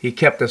 he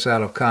kept us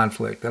out of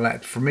conflict.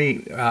 And for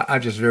me,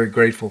 I'm just very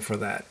grateful for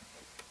that.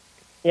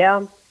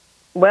 Yeah.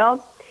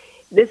 Well,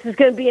 this is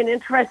going to be an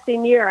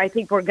interesting year. I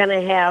think we're going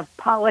to have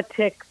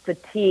politic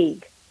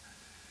fatigue.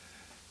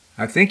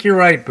 I think you're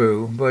right,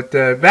 Boo. But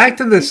back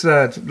to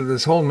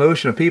this whole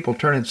notion of people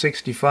turning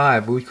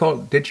 65.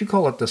 Did you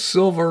call it the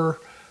silver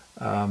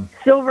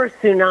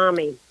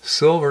tsunami?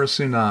 Silver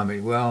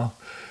tsunami. Well,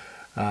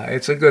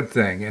 it's a good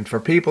thing, and for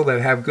people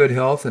that have good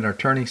health and are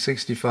turning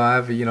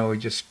 65, you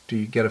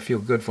got to feel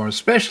good for them,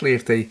 especially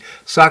if they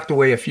socked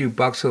away a few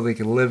bucks so they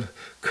can live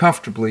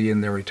comfortably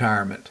in their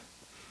retirement.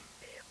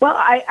 Well,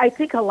 I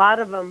think a lot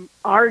of them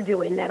are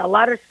doing that. A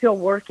lot are still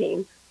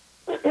working.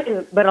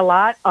 But a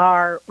lot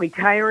are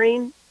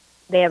retiring.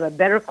 They have a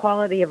better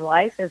quality of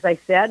life, as I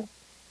said.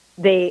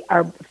 They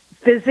are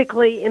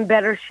physically in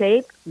better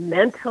shape,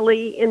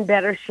 mentally in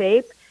better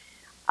shape,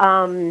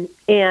 and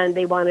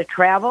they want to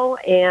travel,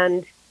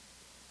 and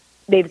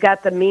they've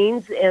got the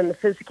means and the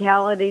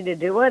physicality to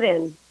do it,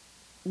 and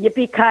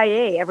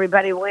yippee-ki-yay,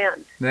 everybody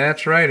wins.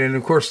 That's right, and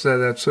of course,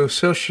 that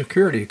Social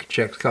Security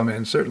checks come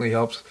in certainly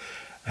help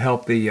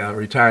the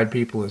retired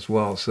people as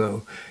well.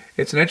 So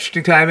it's an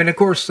interesting time, and of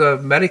course,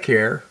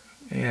 Medicare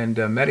and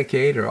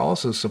Medicaid are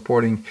also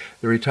supporting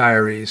the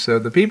retirees. So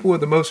the people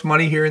with the most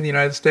money here in the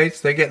United States,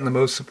 they're getting the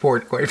most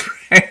support, quite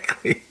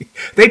frankly.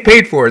 They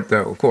paid for it,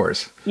 though, of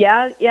course.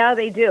 Yeah,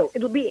 they do.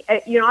 It'll be,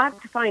 I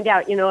have to find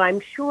out. I'm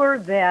sure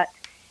that,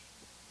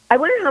 I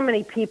wonder how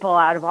many people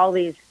out of all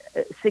these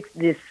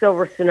this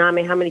silver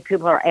tsunami, how many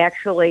people are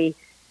actually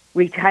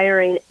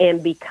retiring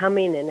and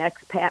becoming an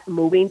expat,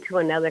 moving to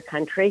another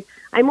country.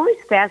 I'm always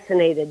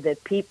fascinated that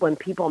when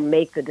people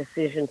make the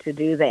decision to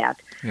do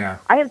that. Yeah.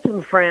 I have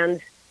some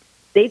friends,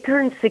 they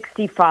turned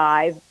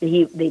 65.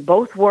 They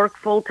both work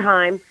full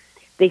time.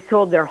 They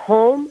sold their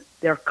home,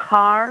 their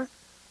car,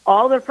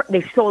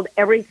 they sold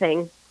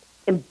everything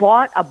and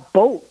bought a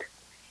boat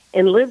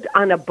and lived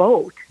on a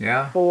boat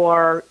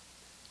for,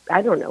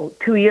 I don't know,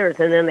 2 years,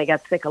 and then they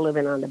got sick of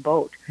living on the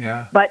boat.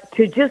 Yeah. But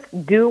to just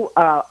do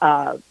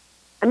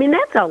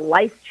that's a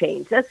life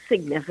change. That's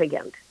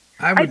significant.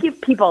 I give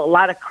people a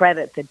lot of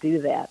credit to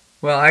do that.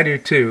 Well, I do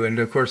too. And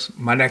of course,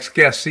 my next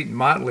guest, Seton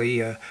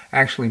Motley,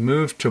 actually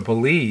moved to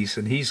Belize,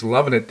 and he's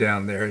loving it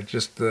down there.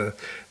 Just the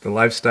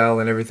lifestyle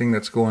and everything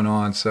that's going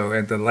on. So,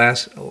 and the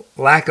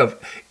lack of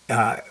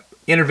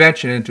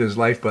intervention into his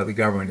life by the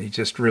government, he's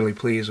just really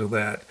pleased with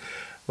that.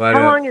 But,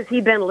 how long has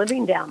he been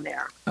living down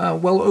there?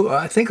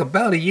 I think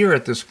about a year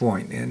at this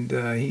point, and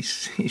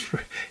he's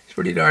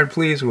pretty darn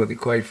pleased with it,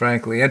 quite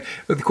frankly. And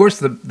of course,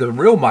 the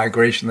real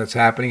migration that's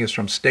happening is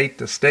from state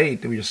to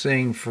state. We're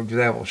seeing, for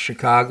example,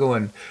 Chicago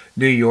and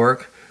New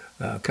York.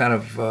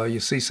 You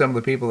see some of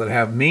the people that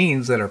have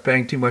means that are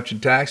paying too much in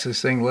taxes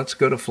saying, let's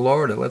go to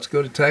Florida, let's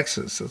go to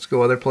Texas, let's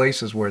go other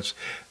places where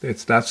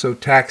it's not so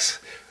tax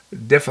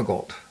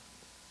difficult.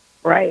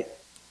 Right.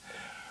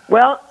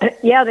 Well,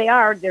 yeah, they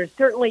are. You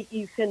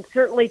can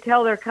certainly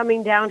tell they're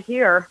coming down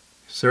here.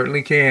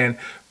 Certainly can.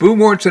 Boo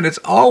Mortensen, it's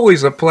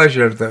always a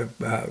pleasure. The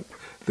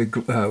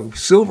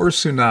Silver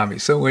Tsunami,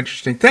 so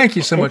interesting. Thank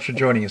you so much for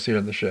joining us here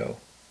on the show.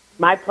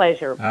 My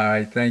pleasure. All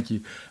right, thank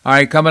you. All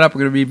right, coming up,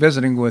 we're going to be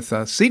visiting with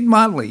Seton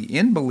Motley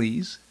in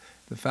Belize,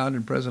 the founder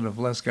and president of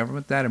Less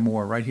Government. That and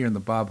more right here on the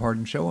Bob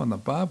Harden Show on the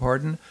Bob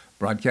Harden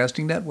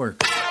Broadcasting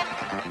Network.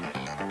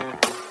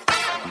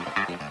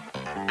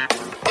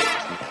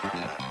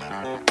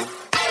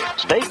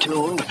 Stay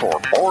tuned for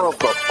more of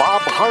the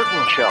Bob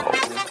Harden Show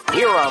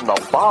here on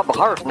the Bob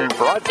Harden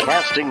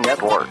Broadcasting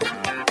Network.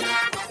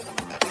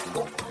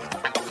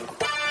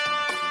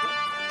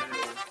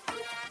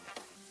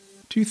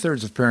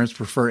 Two-thirds of parents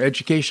prefer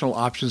educational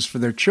options for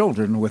their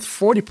children, with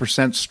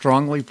 40%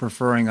 strongly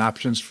preferring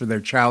options for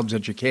their child's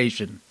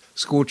education.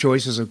 School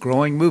choice is a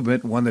growing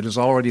movement, one that is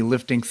already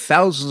lifting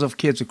thousands of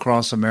kids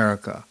across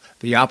America.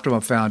 The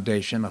Optima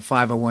Foundation, a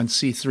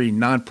 501c3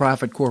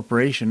 nonprofit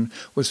corporation,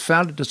 was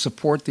founded to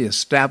support the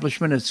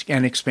establishment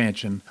and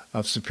expansion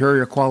of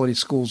superior quality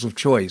schools of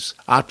choice.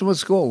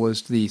 Optima's goal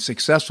is the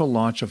successful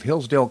launch of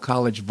Hillsdale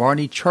College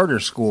Varney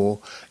Charter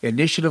School,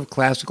 Initiative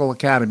Classical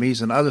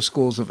Academies, and other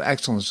schools of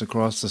excellence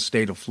across the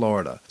state of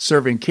Florida,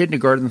 serving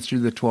kindergarten through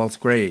the 12th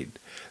grade.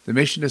 The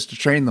mission is to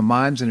train the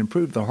minds and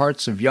improve the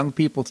hearts of young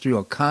people through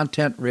a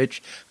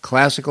content-rich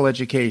classical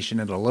education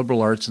in the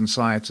liberal arts and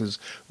sciences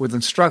with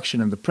instruction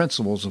in the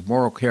principles of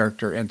moral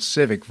character and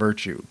civic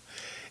virtue.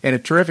 And a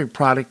terrific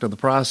product of the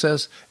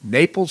process,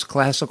 Naples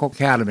Classical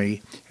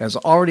Academy has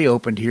already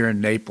opened here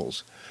in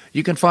Naples.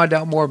 You can find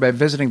out more by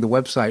visiting the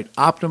website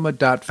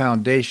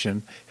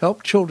optima.foundation.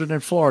 Help children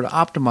in Florida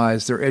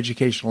optimize their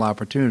educational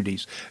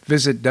opportunities.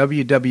 Visit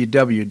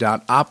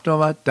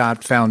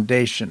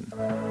www.optima.foundation.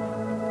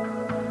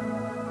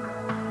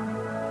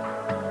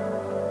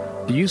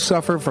 Do you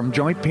suffer from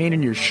joint pain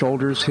in your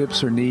shoulders,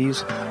 hips, or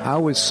knees? I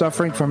was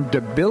suffering from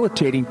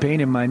debilitating pain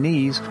in my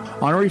knees.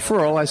 On a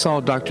referral, I saw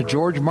Dr.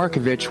 George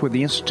Markovich with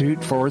the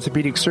Institute for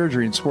Orthopedic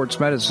Surgery and Sports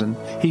Medicine.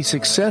 He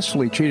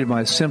successfully treated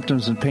my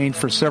symptoms and pain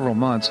for several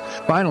months.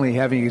 Finally,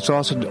 having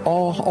exhausted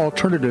all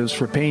alternatives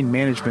for pain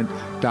management,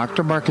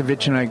 Dr.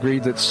 Markovich and I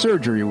agreed that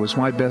surgery was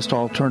my best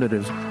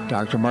alternative.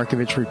 Dr.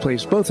 Markovich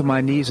replaced both of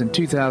my knees in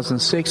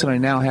 2006, and I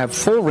now have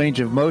full range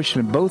of motion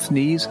in both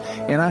knees,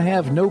 and I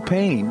have no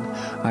pain.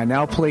 I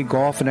now play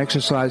golf and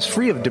exercise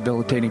free of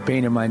debilitating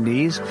pain in my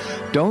knees.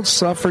 Don't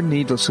suffer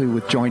needlessly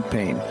with joint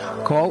pain.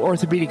 Call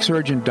orthopedic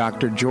surgeon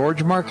Dr.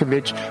 George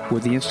Markovich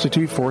with the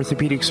Institute for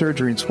Orthopedic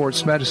Surgery and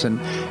Sports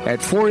Medicine at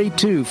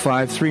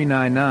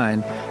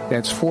 482-5399.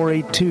 That's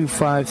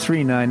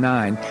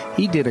 482-5399.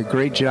 He did a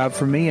great job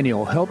for me, and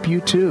he'll help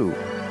you too.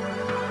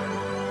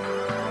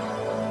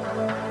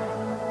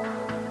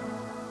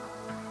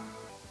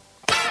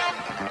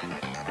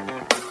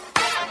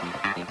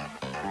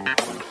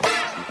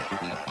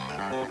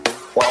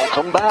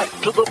 Welcome back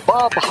to the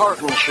Bob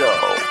Harden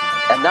Show.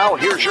 And now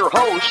here's your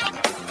host,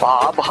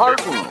 Bob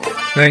Harden.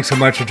 Thanks so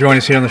much for joining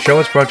us here on the show.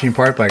 It's brought to you in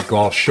part by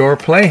Gulf Shore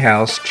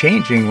Playhouse,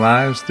 changing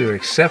lives through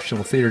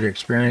exceptional theater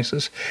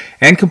experiences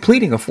and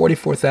completing a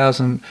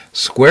 44,000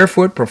 square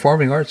foot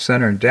performing arts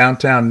center in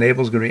downtown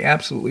Naples. It's going to be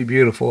absolutely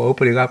beautiful,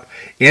 opening up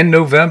in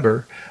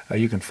November.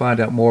 You can find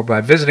out more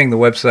by visiting the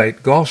website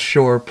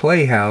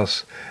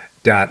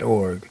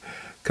gulfshoreplayhouse.org.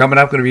 Coming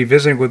up, going to be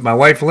visiting with my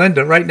wife,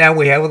 Linda. Right now,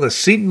 we have with us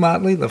Seton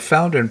Motley, the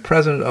founder and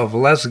president of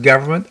Less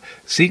Government.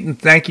 Seton,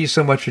 thank you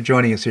so much for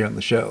joining us here on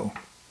the show.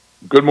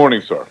 Good morning,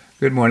 sir.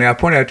 Good morning. I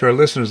pointed out to our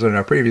listeners in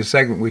our previous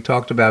segment, we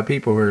talked about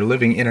people who are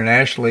living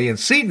internationally, and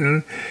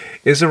Seton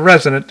is a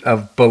resident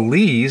of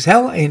Belize.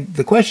 And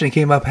the question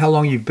came up, how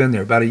long you've been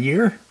there? About a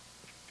year?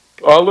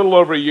 A little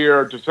over a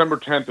year, December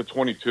 10th of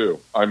 22.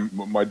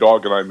 My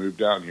dog and I moved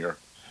down here.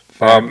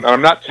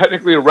 I'm not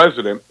technically a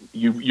resident.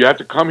 You have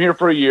to come here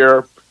for a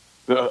year.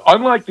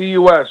 Unlike the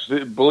U.S.,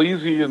 the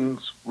Belizeans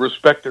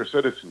respect their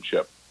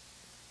citizenship.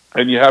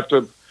 And you have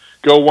to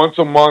go once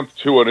a month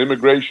to an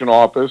immigration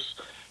office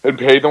and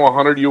pay them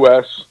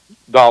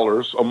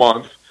 $100 a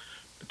month.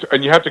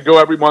 And you have to go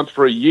every month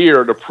for a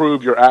year to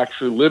prove you're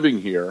actually living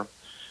here.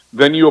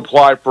 Then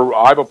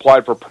I've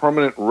applied for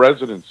permanent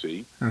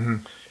residency. Mm-hmm.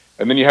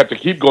 And then you have to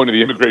keep going to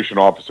the immigration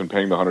office and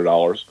paying the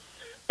 $100.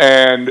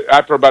 And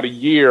after about a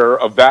year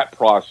of that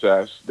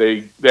process,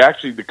 the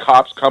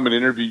cops come and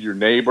interview your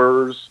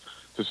neighbors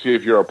to see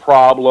if you're a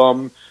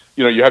problem.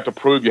 You know, you have to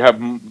prove you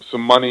have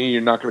some money.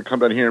 You're not going to come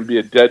down here and be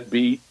a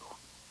deadbeat.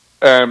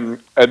 And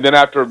then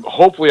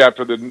hopefully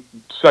after the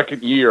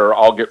second year,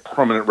 I'll get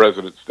permanent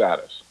resident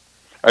status.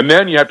 And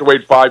then you have to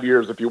wait 5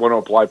 years if you want to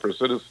apply for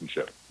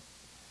citizenship.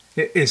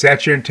 Is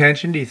that your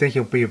intention? Do you think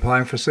you'll be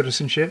applying for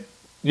citizenship?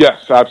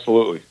 Yes,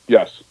 absolutely.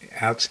 Yes.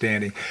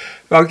 Outstanding.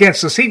 Well, again,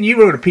 so Seton, you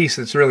wrote a piece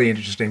that's really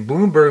interesting.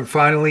 Bloomberg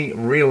finally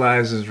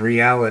realizes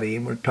reality,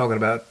 and we're talking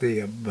about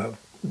the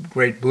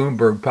great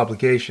Bloomberg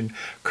publication,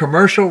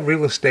 Commercial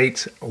Real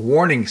Estate's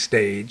Warning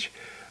Stage.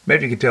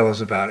 Maybe you could tell us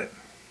about it.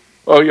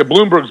 Oh, yeah,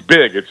 Bloomberg's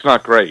big. It's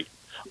not great.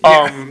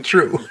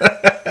 True.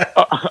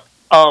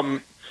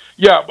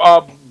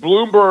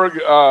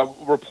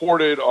 Bloomberg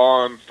reported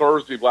on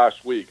Thursday of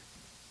last week,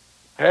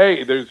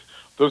 hey, there's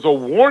a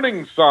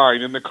warning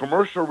sign in the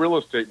commercial real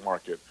estate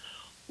market.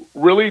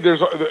 Really,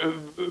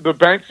 the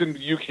banks in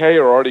the UK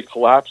are already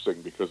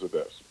collapsing because of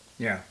this.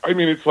 Yeah. I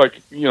mean, it's like,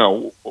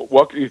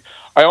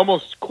 I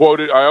almost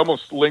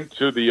linked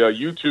to the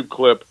YouTube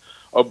clip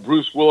of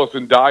Bruce Willis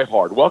in Die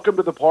Hard. Welcome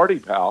to the party,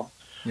 pal.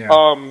 Yeah.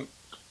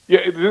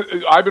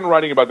 I've been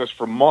writing about this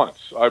for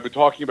months. I've been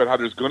talking about how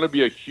there's going to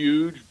be a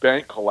huge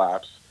bank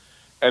collapse,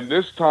 and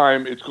this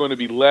time it's going to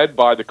be led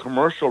by the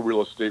commercial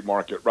real estate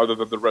market rather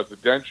than the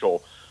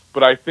residential.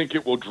 But I think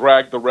it will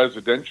drag the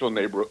residential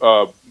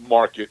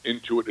market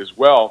into it as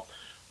well.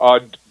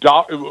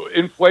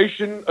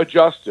 Inflation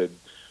adjusted.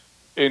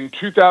 In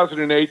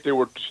 2008, there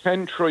were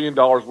 $10 trillion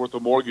worth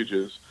of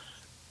mortgages.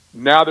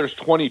 Now there's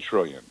 $20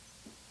 trillion.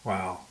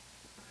 Wow.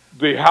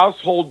 The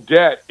household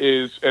debt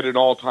is at an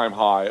all-time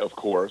high, of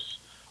course.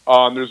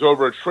 There's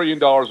over $1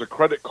 trillion of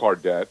credit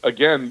card debt.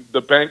 Again,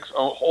 the banks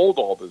hold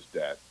all this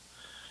debt.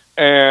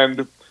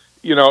 And,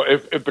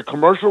 if the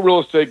commercial real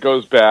estate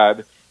goes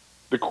bad,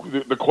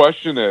 the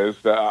question is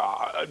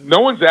that no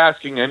one's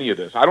asking any of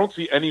this. I don't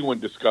see anyone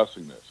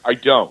discussing this. I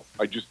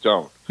just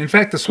don't. In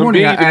fact, this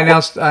morning I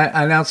announced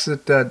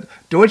that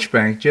Deutsche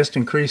Bank just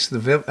increased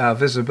the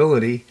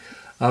visibility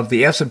of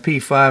the S&P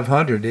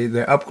 500. They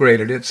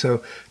upgraded it.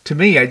 So to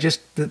me,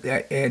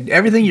 and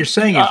everything you're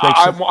saying is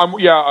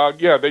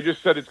they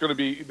just said it's going to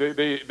be.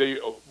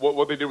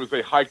 What they did was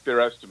they hiked their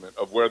estimate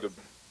of where the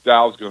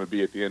Dow's going to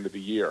be at the end of the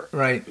year.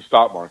 Right. The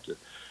stock market.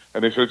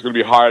 And they said it's going to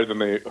be higher than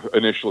they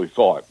initially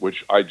thought,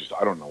 which I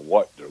don't know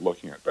what they're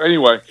looking at. But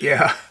anyway.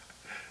 Yeah.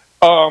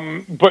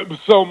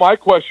 So my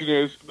question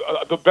is,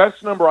 the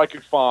best number I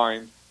could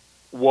find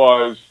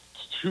was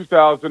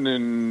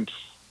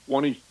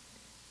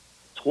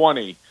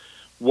 2020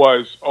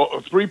 was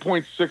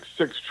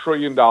 $3.66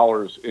 trillion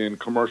in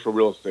commercial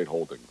real estate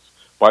holdings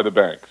by the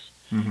banks.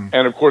 Mm-hmm.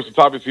 And of course, it's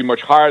obviously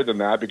much higher than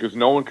that because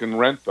no one can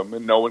rent them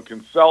and no one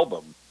can sell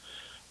them.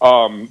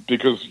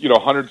 Because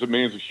hundreds of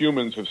millions of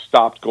humans have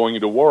stopped going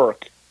into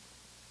work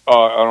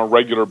on a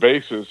regular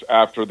basis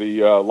after the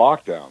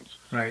lockdowns.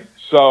 Right.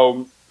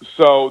 So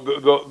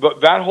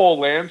that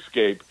whole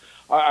landscape.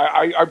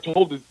 I've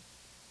told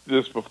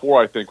this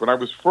before. I think when I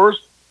was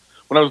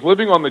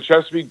living on the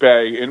Chesapeake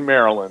Bay in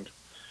Maryland,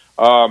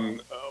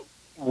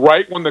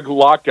 right when the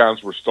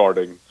lockdowns were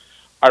starting,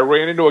 I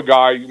ran into a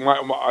guy.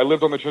 I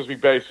lived on the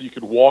Chesapeake Bay, so you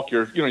could walk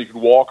your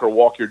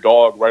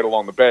dog right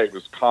along the bay. It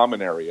was a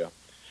common area.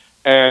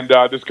 And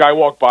this guy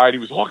walked by, and he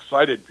was all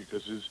excited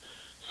because his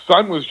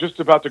son was just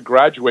about to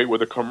graduate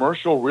with a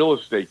commercial real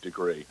estate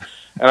degree.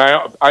 And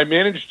I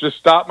managed to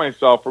stop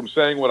myself from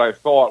saying what I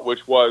thought,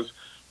 which was,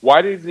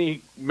 why didn't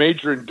he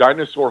major in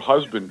dinosaur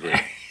husbandry?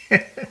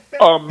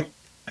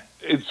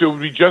 It would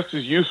be just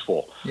as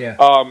useful,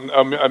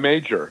 a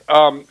major.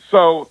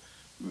 So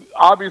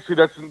obviously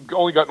that's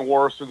only gotten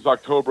worse since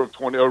October of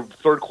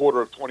third quarter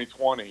of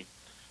 2020.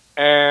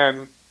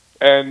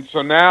 And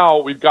so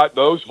now we've got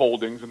those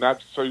holdings, and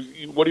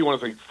what do you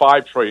want to think?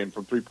 $5 trillion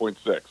from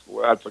 3.6.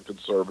 Well, that's a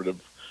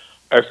conservative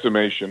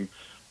estimation,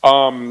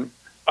 because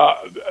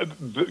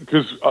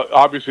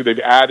obviously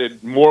they've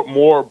added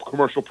more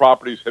commercial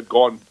properties have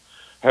come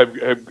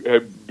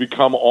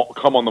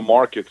on the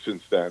market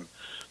since then.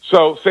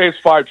 So say it's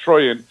 $5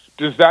 trillion.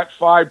 Does that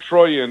 $5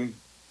 trillion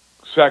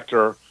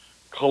sector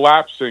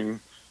collapsing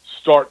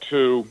start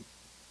to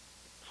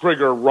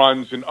trigger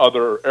runs in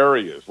other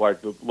areas,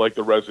 like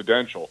the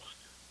residential.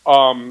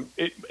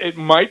 It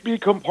might be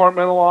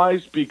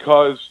compartmentalized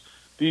because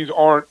these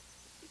aren't,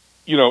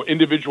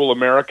 individual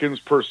Americans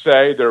per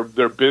se.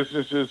 They're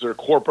businesses, they're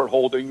corporate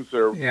holdings,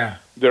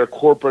 they're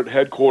corporate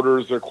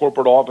headquarters, they're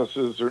corporate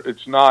offices.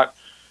 It's not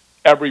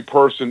every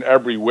person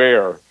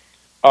everywhere.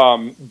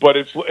 But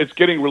it's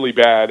getting really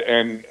bad,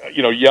 and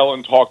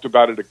Yellen talked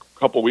about it a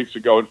couple weeks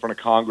ago in front of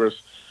Congress.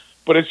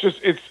 But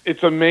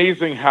it's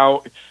amazing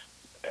how,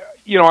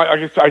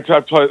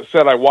 I've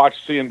said I watch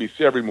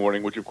CNBC every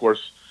morning, which of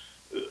course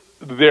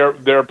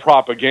their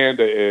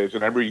propaganda is,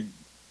 and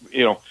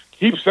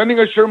keep sending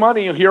us your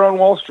money here on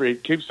Wall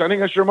Street, keep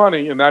sending us your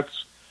money, and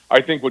that's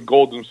I think what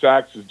Goldman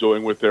Sachs is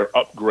doing with their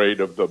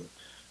upgrade of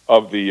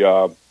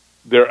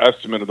their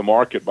estimate of the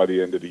market by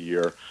the end of the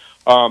year.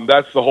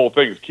 That's the whole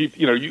thing. Is keep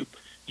you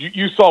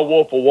saw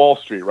Wolf of Wall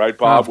Street, right,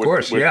 Bob? Of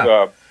course,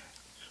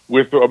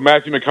 With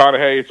Matthew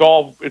McConaughey, it's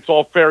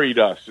all fairy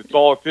dust. It's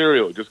all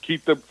ethereal. Just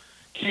keep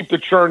the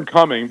churn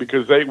coming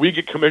because we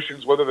get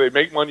commissions whether they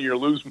make money or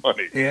lose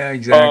money. Yeah,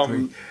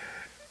 exactly.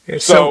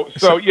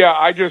 So yeah,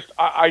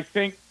 I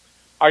think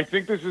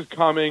this is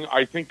coming.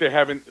 I think they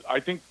haven't. I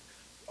think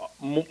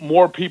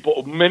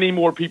many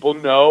more people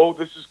know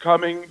this is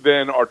coming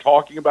than are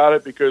talking about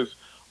it because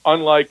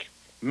unlike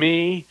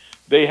me,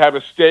 they have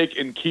a stake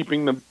in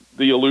keeping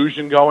the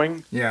illusion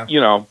going. Yeah.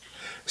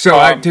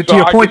 So to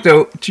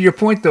your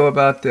point though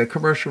about the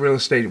commercial real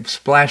estate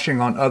splashing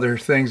on other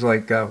things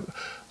like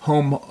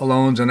home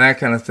loans and that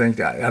kind of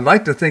thing, I'd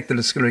like to think that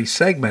it's going to be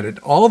segmented.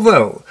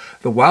 Although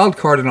the wild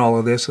card in all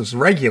of this is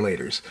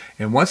regulators,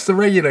 and once the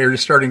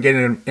regulators start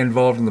getting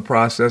involved in the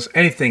process,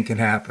 anything can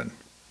happen.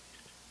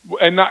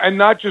 And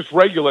not just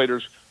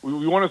regulators.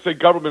 We want to say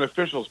government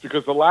officials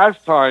because the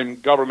last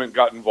time government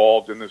got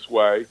involved in this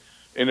way,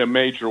 in a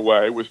major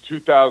way, was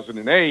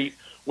 2008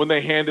 when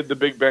they handed the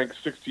big banks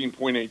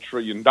 $16.8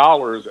 trillion as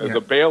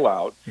a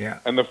bailout. Yeah.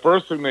 And the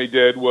first thing they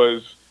did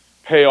was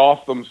pay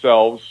off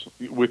themselves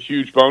with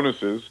huge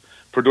bonuses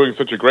for doing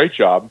such a great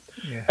job.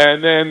 Yeah.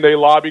 And then they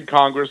lobbied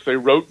Congress. They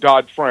wrote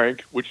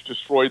Dodd-Frank, which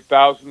destroyed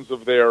thousands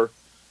of their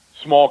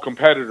small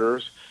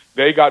competitors.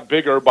 They got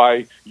bigger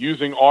by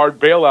using our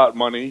bailout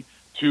money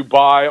to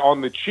buy on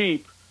the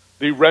cheap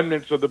the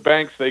remnants of the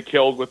banks they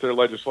killed with their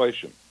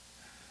legislation.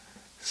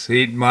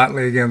 Seton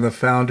Motley, again, the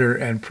founder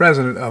and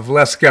president of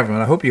Less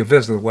Government. I hope you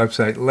visit the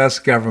website,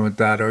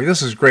 lessgovernment.org.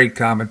 This is great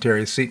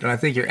commentary, Seton. I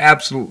think you're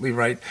absolutely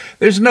right.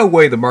 There's no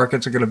way the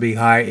markets are going to be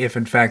high if,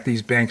 in fact,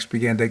 these banks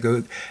begin to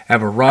go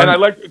have a run.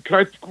 And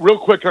can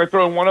I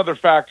throw in one other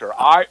factor?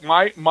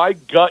 My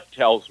gut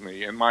tells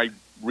me, in my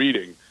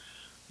reading,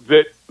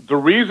 that the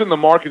reason the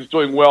market's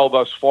doing well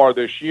thus far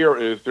this year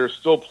is they're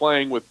still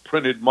playing with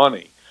printed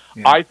money.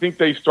 Yeah. I think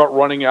they start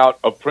running out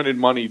of printed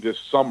money this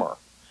summer,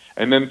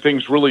 and then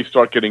things really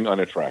start getting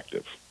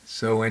unattractive.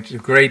 So it's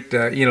great,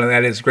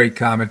 that is great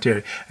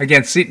commentary.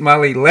 Again, Seton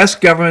Motley,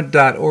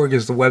 lessgovernment.org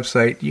is the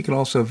website. You can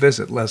also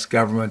visit Less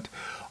Government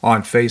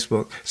on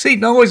Facebook.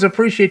 Seton, always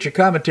appreciate your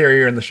commentary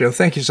here on the show.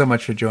 Thank you so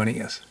much for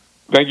joining us.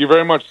 Thank you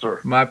very much,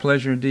 sir. My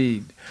pleasure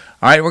indeed.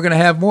 All right, we're going to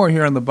have more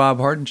here on the Bob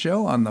Harden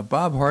Show on the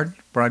Bob Harden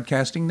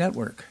Broadcasting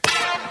Network.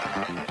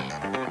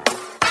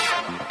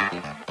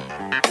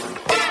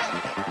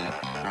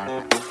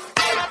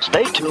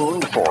 Stay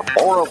tuned for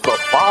more of the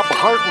Bob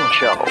Harden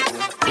Show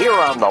here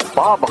on the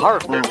Bob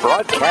Harden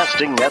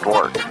Broadcasting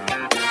Network.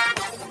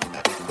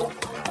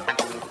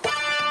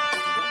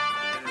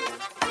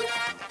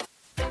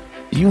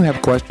 Do you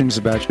have questions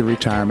about your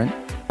retirement?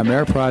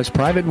 Ameriprise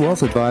Private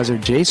Wealth Advisor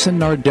Jason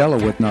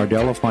Nardella with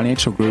Nardella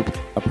Financial Group,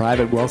 a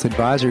private wealth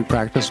advisory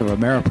practice of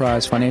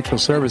Ameriprise Financial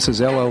Services,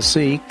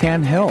 LLC,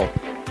 can help.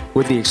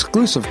 With the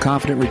exclusive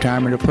Confident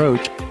Retirement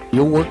approach,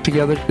 you'll work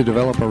together to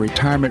develop a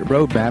retirement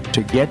roadmap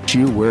to get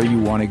you where you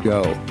want to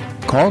go.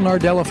 Call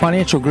Nardella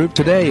Financial Group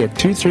today at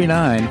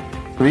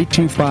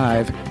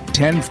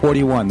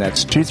 239-325-1041.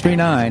 That's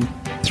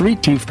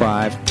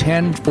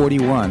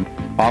 239-325-1041.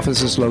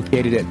 Office is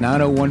located at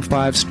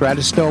 9015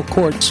 Stratosdale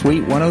Court,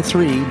 Suite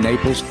 103,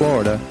 Naples,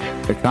 Florida.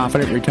 The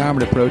Confident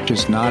Retirement Approach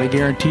is not a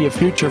guarantee of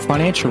future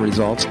financial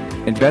results.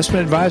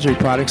 Investment advisory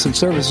products and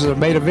services are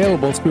made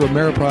available through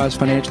Ameriprise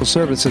Financial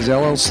Services,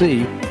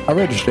 LLC, a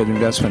registered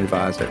investment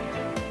advisor.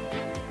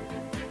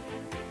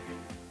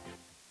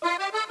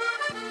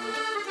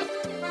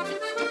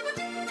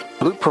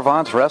 Blue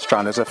Provence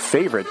Restaurant is a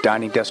favorite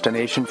dining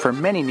destination for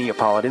many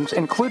Neapolitans,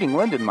 including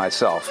Linda and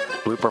myself.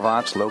 Blue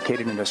Provence,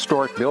 located in a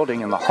historic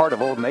building in the heart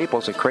of Old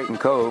Naples at Creighton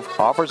Cove,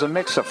 offers a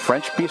mix of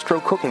French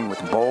bistro cooking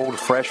with bold,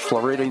 fresh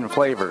Floridian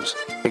flavors.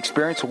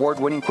 Experience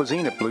award-winning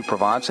cuisine at Blue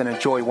Provence and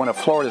enjoy one of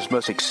Florida's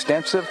most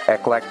extensive,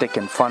 eclectic,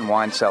 and fun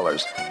wine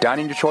cellars.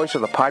 Dining your choice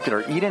of the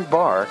popular Eat-In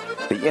Bar,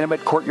 the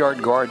intimate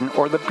Courtyard Garden,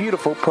 or the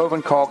beautiful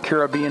Provencal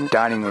Caribbean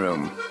Dining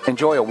Room.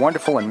 Enjoy a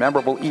wonderful and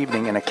memorable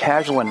evening in a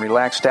casual and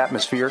relaxed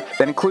atmosphere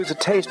that includes a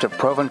taste of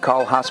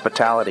Provencal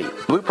hospitality.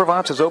 Blue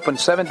Provence is open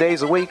 7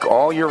 days a week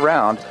all year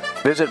round.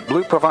 Visit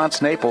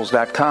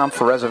BlueProvenceNaples.com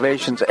for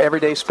reservations,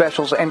 everyday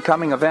specials, and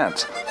coming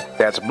events.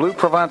 That's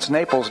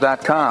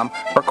BlueProvenceNaples.com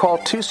or call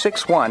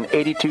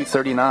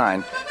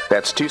 261-8239.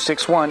 That's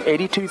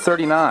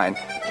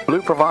 261-8239.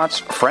 Blue Provence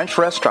French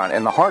Restaurant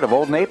in the heart of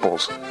Old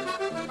Naples.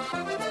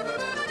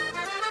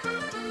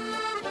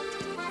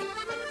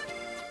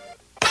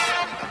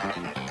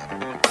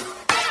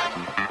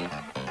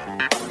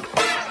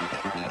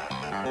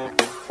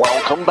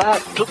 Welcome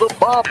back to the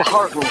Bob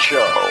Harden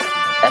Show.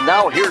 And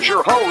now here's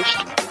your host,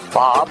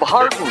 Bob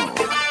Harden.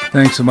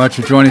 Thanks so much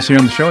for joining us here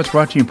on the show. It's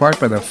brought to you in part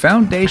by the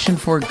Foundation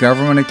for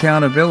Government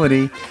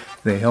Accountability.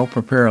 They help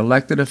prepare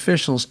elected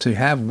officials to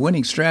have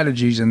winning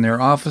strategies in their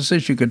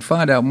offices. You can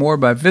find out more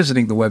by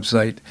visiting the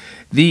website,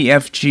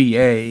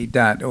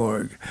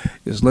 thefga.org.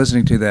 Just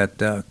listening to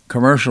that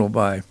commercial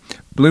by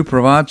Blue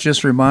Provence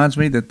just reminds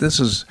me that this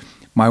is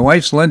my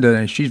wife's Linda,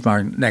 and she's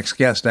my next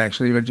guest,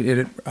 actually. But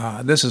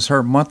this is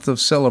her month of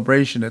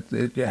celebration.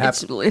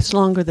 It's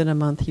longer than a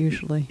month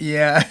usually.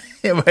 Yeah,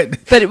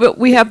 but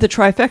we have the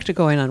trifecta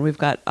going on. We've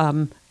got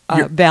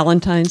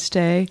Valentine's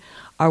Day,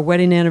 our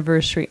wedding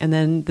anniversary, and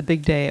then the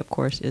big day, of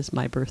course, is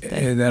my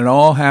birthday. And that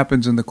all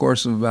happens in the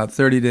course of about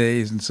 30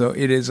 days, and so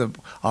it is a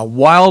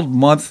wild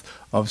month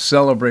of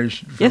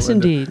celebration. Yes,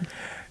 Linda. Indeed.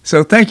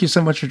 So thank you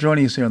so much for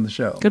joining us here on the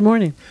show. Good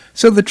morning.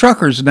 So the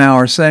truckers now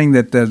are saying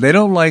that they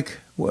don't like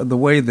the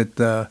way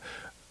that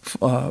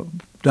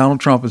Donald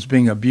Trump is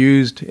being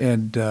abused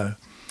and the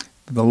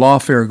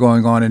lawfare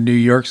going on in New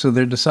York, so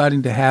they're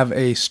deciding to have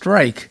a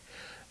strike.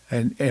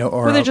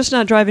 Well, they're just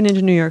not driving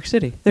into New York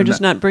City. They're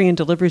just not bringing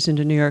deliveries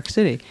into New York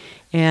City.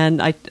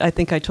 And I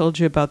think I told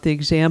you about the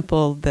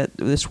example that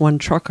this one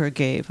trucker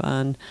gave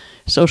on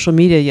social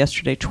media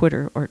yesterday,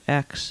 Twitter or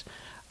X.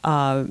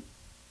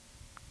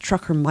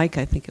 Trucker Mike,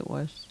 I think it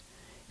was,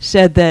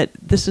 said that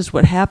this is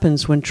what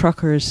happens when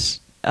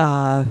truckers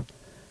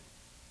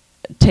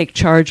take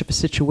charge of a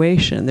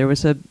situation. There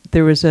was a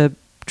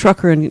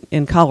trucker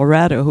in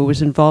Colorado who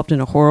was involved in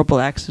a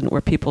horrible accident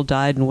where people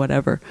died and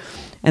whatever,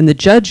 and the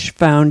judge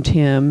found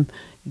him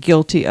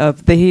guilty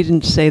of. He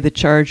didn't say the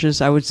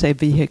charges. I would say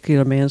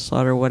vehicular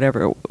manslaughter,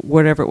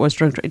 whatever it was.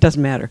 Drunk. It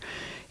doesn't matter.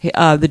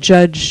 The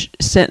judge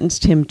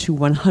sentenced him to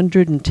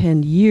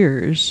 110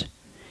 years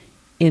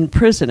in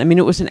prison. I mean,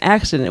 it was an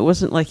accident. It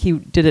wasn't like he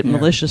did it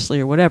maliciously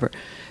or whatever.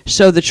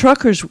 So the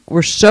truckers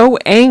were so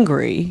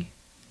angry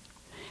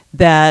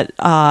that,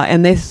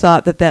 and they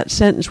thought that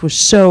sentence was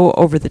so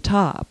over the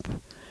top,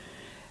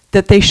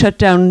 that they shut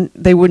down.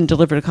 They wouldn't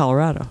deliver to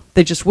Colorado.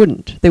 They just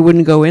wouldn't. They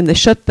wouldn't go in. They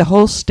shut the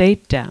whole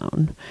state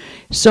down,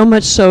 so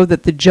much so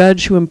that the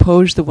judge who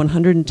imposed the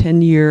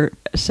 110-year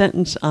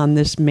sentence on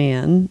this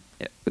man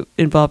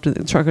involved in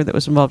the trucker that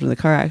was involved in the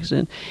car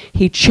accident,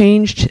 he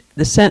changed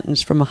the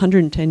sentence from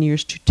 110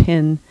 years to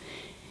 10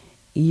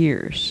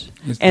 years.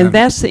 And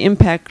that's the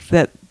impact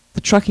that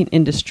the trucking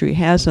industry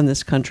has on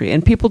this country.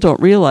 And people don't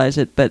realize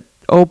it, but,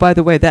 oh, by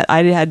the way, that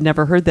I had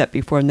never heard that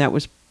before, and that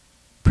was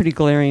pretty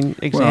glaring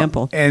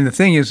example. Well, and the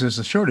thing is, there's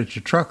a shortage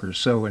of truckers.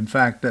 So, in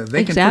fact,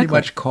 they can pretty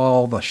much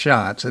call the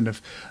shots. And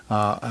if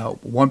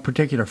one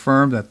particular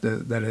firm that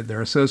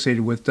they're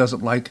associated with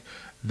doesn't like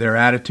their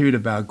attitude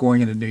about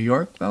going into New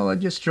York, well, they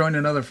just join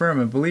another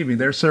firm, and believe me,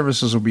 their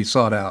services will be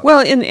sought out.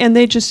 Well, and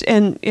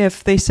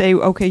if they say,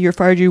 okay, you're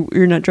fired,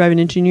 you're not driving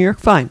into New York,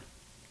 fine.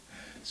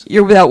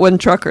 You're without one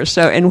trucker.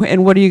 So,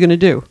 and what are you going to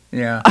do?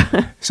 Yeah.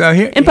 So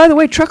here. And by the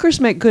way,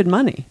 truckers make good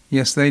money.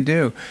 Yes, they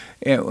do.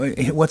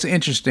 What's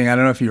interesting, I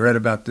don't know if you read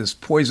about this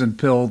poison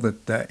pill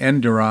that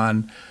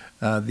Enduron,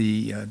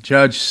 the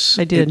judge,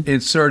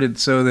 inserted,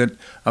 so that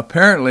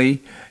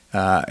apparently,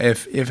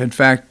 if in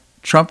fact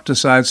Trump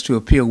decides to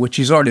appeal, which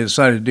he's already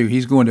decided to do,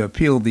 he's going to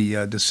appeal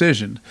the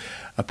decision.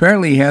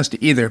 Apparently, he has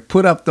to either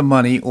put up the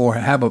money or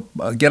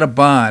get a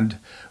bond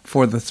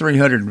for the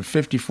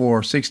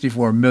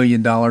 $64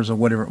 million or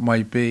whatever it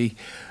might be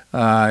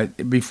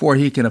before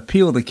he can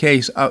appeal the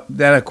case.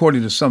 That,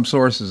 according to some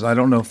sources, I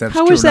don't know if that's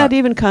true. How is that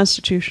even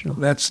constitutional?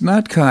 That's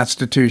not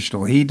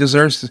constitutional. He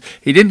deserves.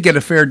 He didn't get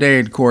a fair day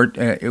in court,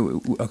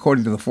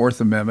 according to the Fourth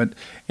Amendment,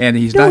 and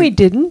he's not. No, he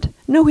didn't.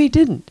 No.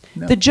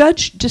 The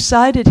judge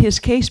decided his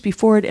case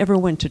before it ever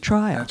went to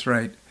trial. That's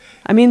right.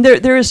 I mean,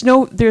 there's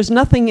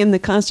nothing in the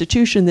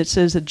Constitution that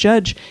says a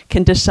judge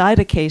can decide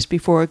a case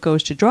before it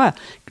goes to trial.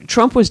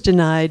 Trump was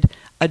denied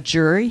a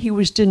jury. He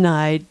was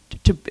denied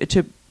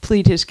to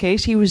plead his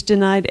case. He was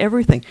denied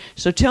everything.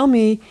 So tell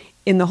me,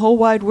 in the whole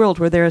wide world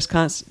where there is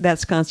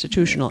that's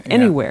constitutional,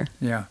 anywhere.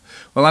 Yeah.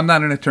 Well, I'm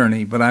not an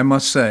attorney, but I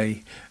must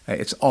say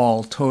it's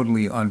all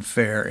totally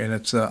unfair, and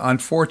it's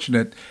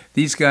unfortunate.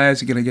 These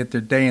guys are going to get their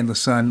day in the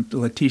sun,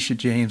 Letitia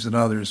James and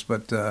others,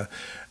 but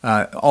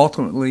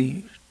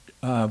ultimately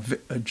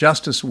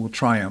justice will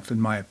triumph,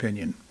 in my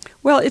opinion.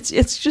 Well,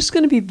 it's just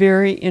going to be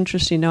very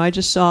interesting. Now, I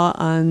just saw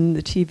on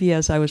the TV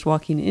as I was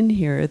walking in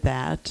here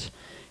that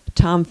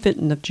Tom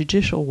Fitton of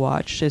Judicial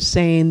Watch is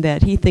saying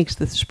that he thinks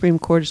the Supreme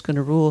Court is going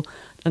to rule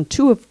on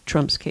 2 of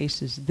Trump's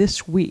cases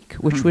this week,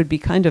 which would be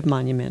kind of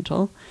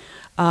monumental.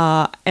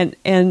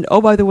 And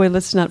oh, by the way,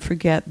 let's not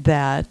forget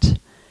that,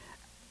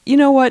 you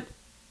know what?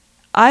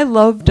 I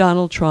love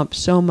Donald Trump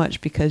so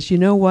much because you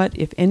know what?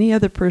 If any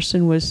other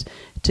person was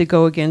to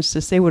go against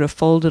this, they would have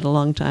folded a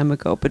long time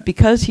ago. But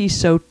because he's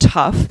so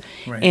tough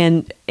Right.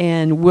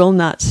 and will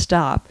not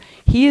stop,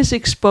 he is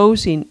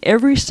exposing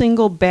every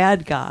single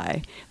bad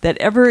guy that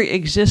ever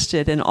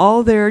existed and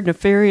all their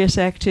nefarious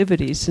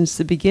activities since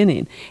the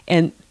beginning.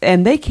 And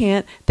they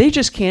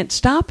just can't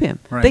stop him.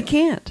 Right. They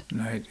can't.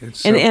 Right.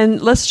 It's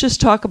And let's just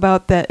talk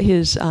about that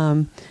his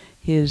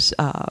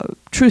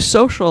True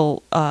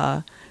Social.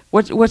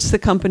 What's the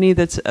company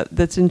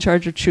that's in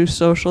charge of True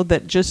Social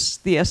that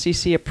just the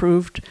SEC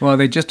approved? Well,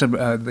 they just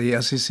the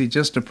SEC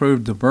just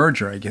approved the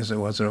merger. I guess it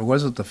was, or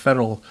was it the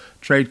Federal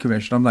Trade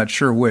Commission? I'm not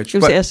sure which.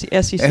 It was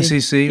the SEC.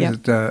 SEC Yeah.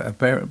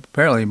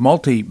 apparently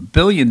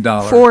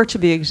multi-billion-dollar. 4 to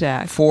be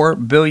exact.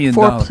 $4 billion.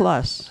 4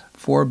 plus.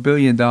 $4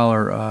 billion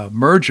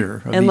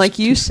merger. Of And these like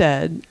you two-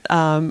 said,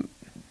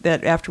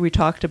 that after we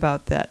talked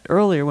about that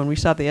earlier, when we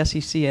saw the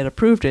SEC had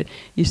approved it,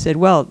 you said,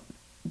 well,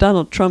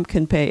 Donald Trump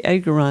can pay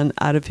Edgaron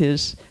out of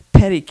his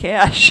petty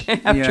cash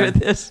after Yeah.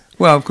 this.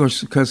 Well, of course,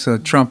 because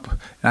Trump,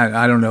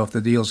 I don't know if the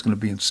deal is going to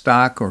be in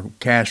stock or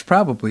cash,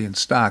 probably in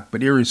stock,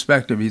 but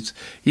irrespective,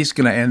 he's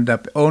going to end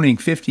up owning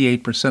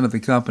 58% of the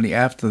company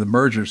after the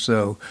merger.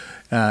 So,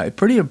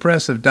 pretty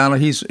impressive,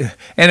 Donald.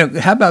 And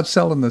how about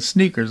selling the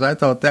sneakers? I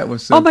thought that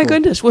was so Oh my cool.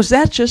 goodness, was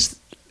that just?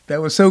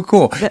 That was so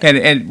cool.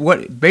 And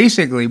what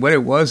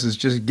it was is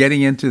just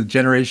getting into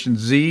Generation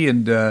Z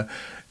and.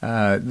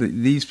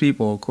 These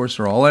people, of course,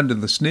 are all into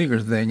the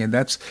sneaker thing, and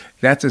that's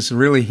just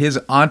really his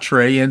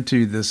entree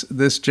into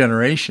this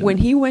generation. When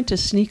he went to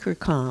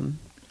SneakerCon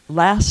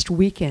last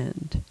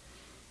weekend,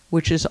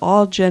 which is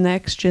all Gen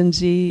X, Gen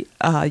Z,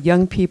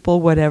 young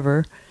people,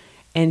 whatever,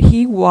 and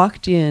he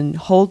walked in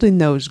holding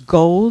those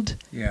gold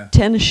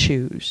tennis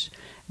shoes,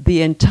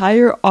 the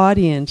entire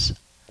audience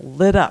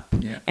lit up,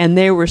 and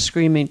they were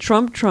screaming,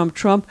 Trump, Trump,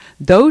 Trump.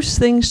 Those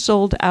things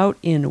sold out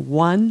in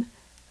 1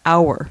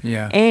 hour.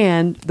 Yeah.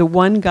 And the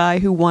one guy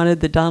who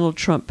wanted the Donald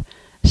Trump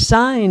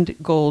signed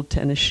gold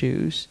tennis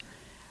shoes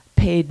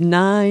paid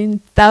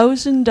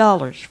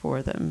 $9,000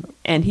 for them.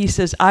 And he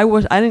says, I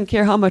didn't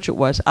care how much it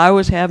was. I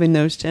was having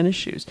those tennis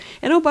shoes.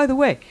 And oh, by the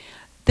way,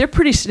 they're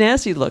pretty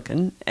snazzy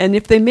looking. And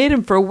if they made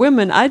them for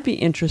women, I'd be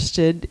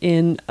interested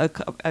in a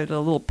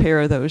little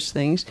pair of those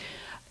things.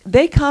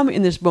 They come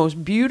in this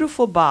most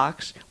beautiful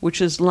box,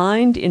 which is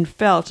lined in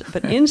felt,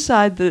 but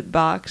inside the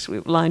box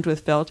lined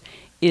with felt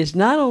is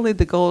not only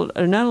the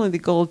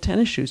gold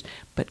tennis shoes,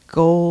 but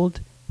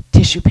gold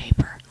tissue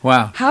paper.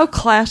 Wow. How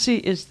classy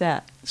is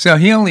that? So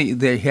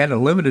they had a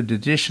limited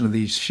edition of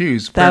these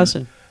shoes.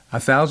 1,000.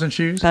 1,000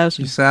 shoes?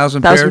 1,000.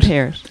 1,000 1,000 pairs?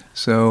 pairs.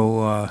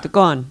 So, They're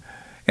gone.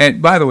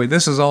 and by the way,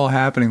 this is all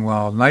happening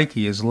while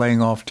Nike is laying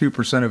off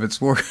 2% of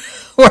its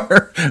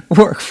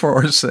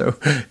workforce. So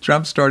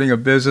Trump's starting a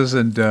business,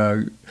 and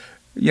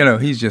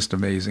he's just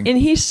amazing. And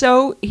he's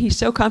so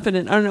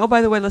confident. Oh,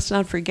 by the way, let's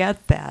not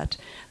forget that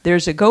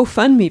there's a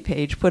GoFundMe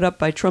page put up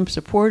by Trump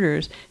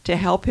supporters to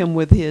help him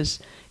with his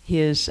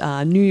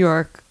New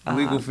York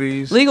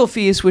legal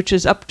fees, which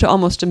is up to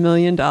almost $1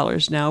 million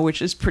now,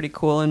 which is pretty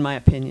cool in my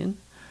opinion.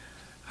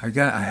 I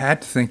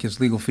had to think his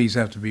legal fees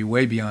have to be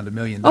way beyond $1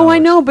 million. Oh, I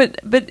know,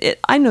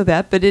 I know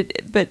that,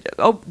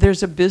 but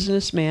there's a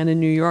businessman in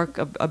New York,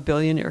 a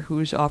billionaire,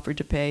 who's offered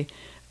to pay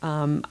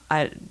 $1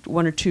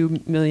 or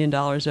 $2 million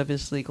of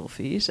his legal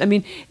fees. I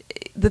mean,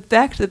 the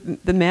fact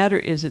that the matter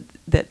is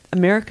that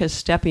America is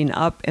stepping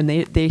up, and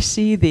they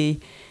see the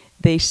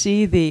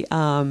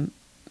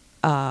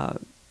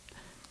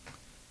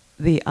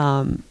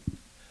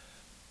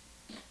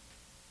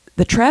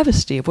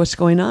travesty of what's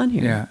going on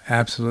here. Yeah,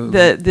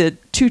 absolutely. The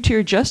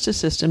two-tier justice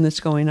system that's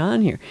going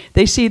on here.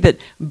 They see that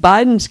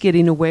Biden's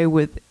getting away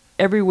with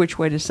every which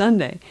way to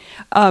Sunday.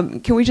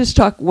 Can we just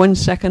talk 1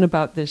 second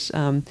about this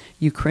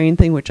Ukraine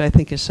thing, which I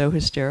think is so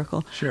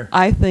hysterical? Sure.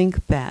 I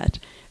think that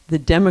the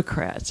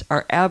Democrats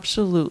are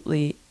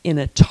absolutely in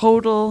a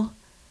total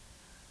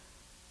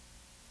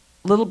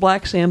little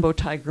black Sambo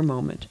tiger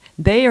moment.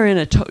 They are in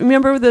a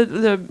remember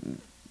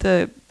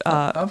the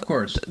of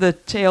course, the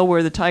tale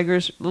where the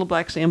tigers, little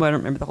black Sambo, I don't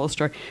remember the whole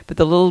story, but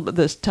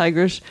the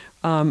tigers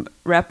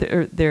wrapped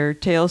their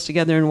tails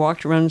together and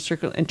walked around in a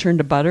circle and turned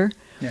to butter.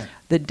 Yeah.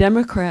 The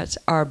Democrats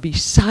are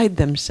beside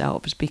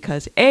themselves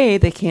because A,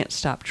 they can't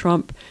stop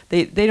Trump.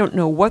 They don't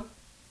know what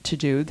to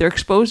do. They're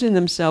exposing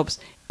themselves.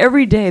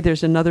 Every day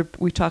there's another,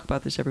 we talk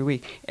about this every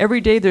week,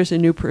 every day there's a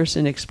new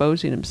person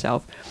exposing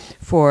himself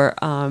for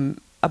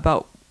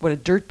about what a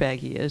dirtbag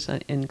he is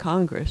in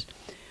Congress.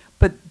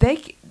 But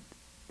they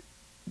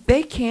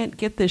can't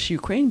get this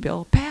Ukraine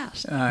bill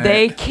passed.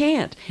 They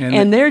can't.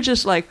 And they're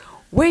just like,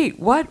 wait,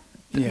 what?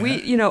 Yeah.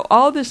 We,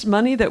 all this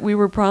money that we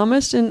were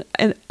promised, and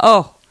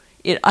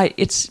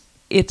it's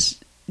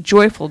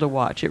joyful to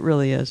watch. It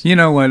really is. You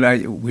know,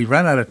 when we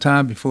run out of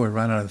time before we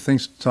run out of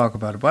things to talk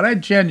about, but I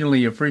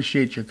genuinely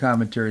appreciate your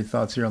commentary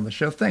thoughts here on the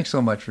show. Thanks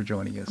so much for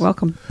joining us.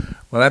 Welcome.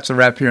 Well, that's a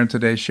wrap here on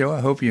today's show.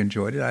 I hope you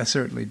enjoyed it. I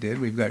certainly did.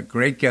 We've got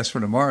great guests for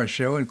tomorrow's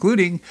show,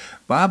 including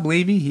Bob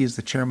Levy. He's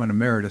the chairman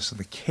emeritus of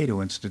the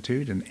Cato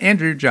Institute, and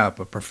Andrew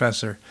Joppa,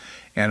 professor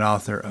and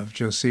author of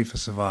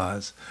Josephus of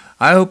Oz.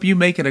 I hope you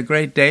make it a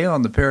great day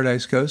on the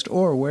Paradise Coast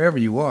or wherever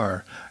you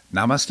are.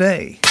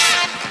 Namaste.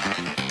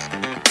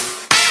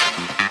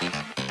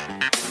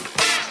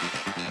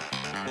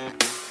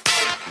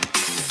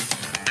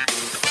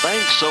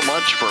 Thanks so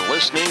much for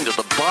listening to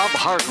The Bob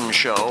Harden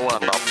Show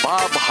on the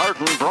Bob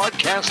Harden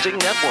Broadcasting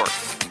Network.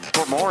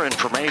 For more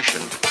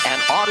information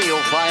and audio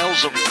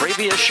files of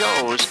previous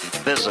shows,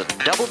 visit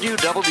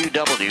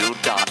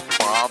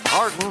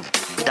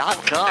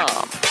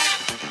www.bobharden.com.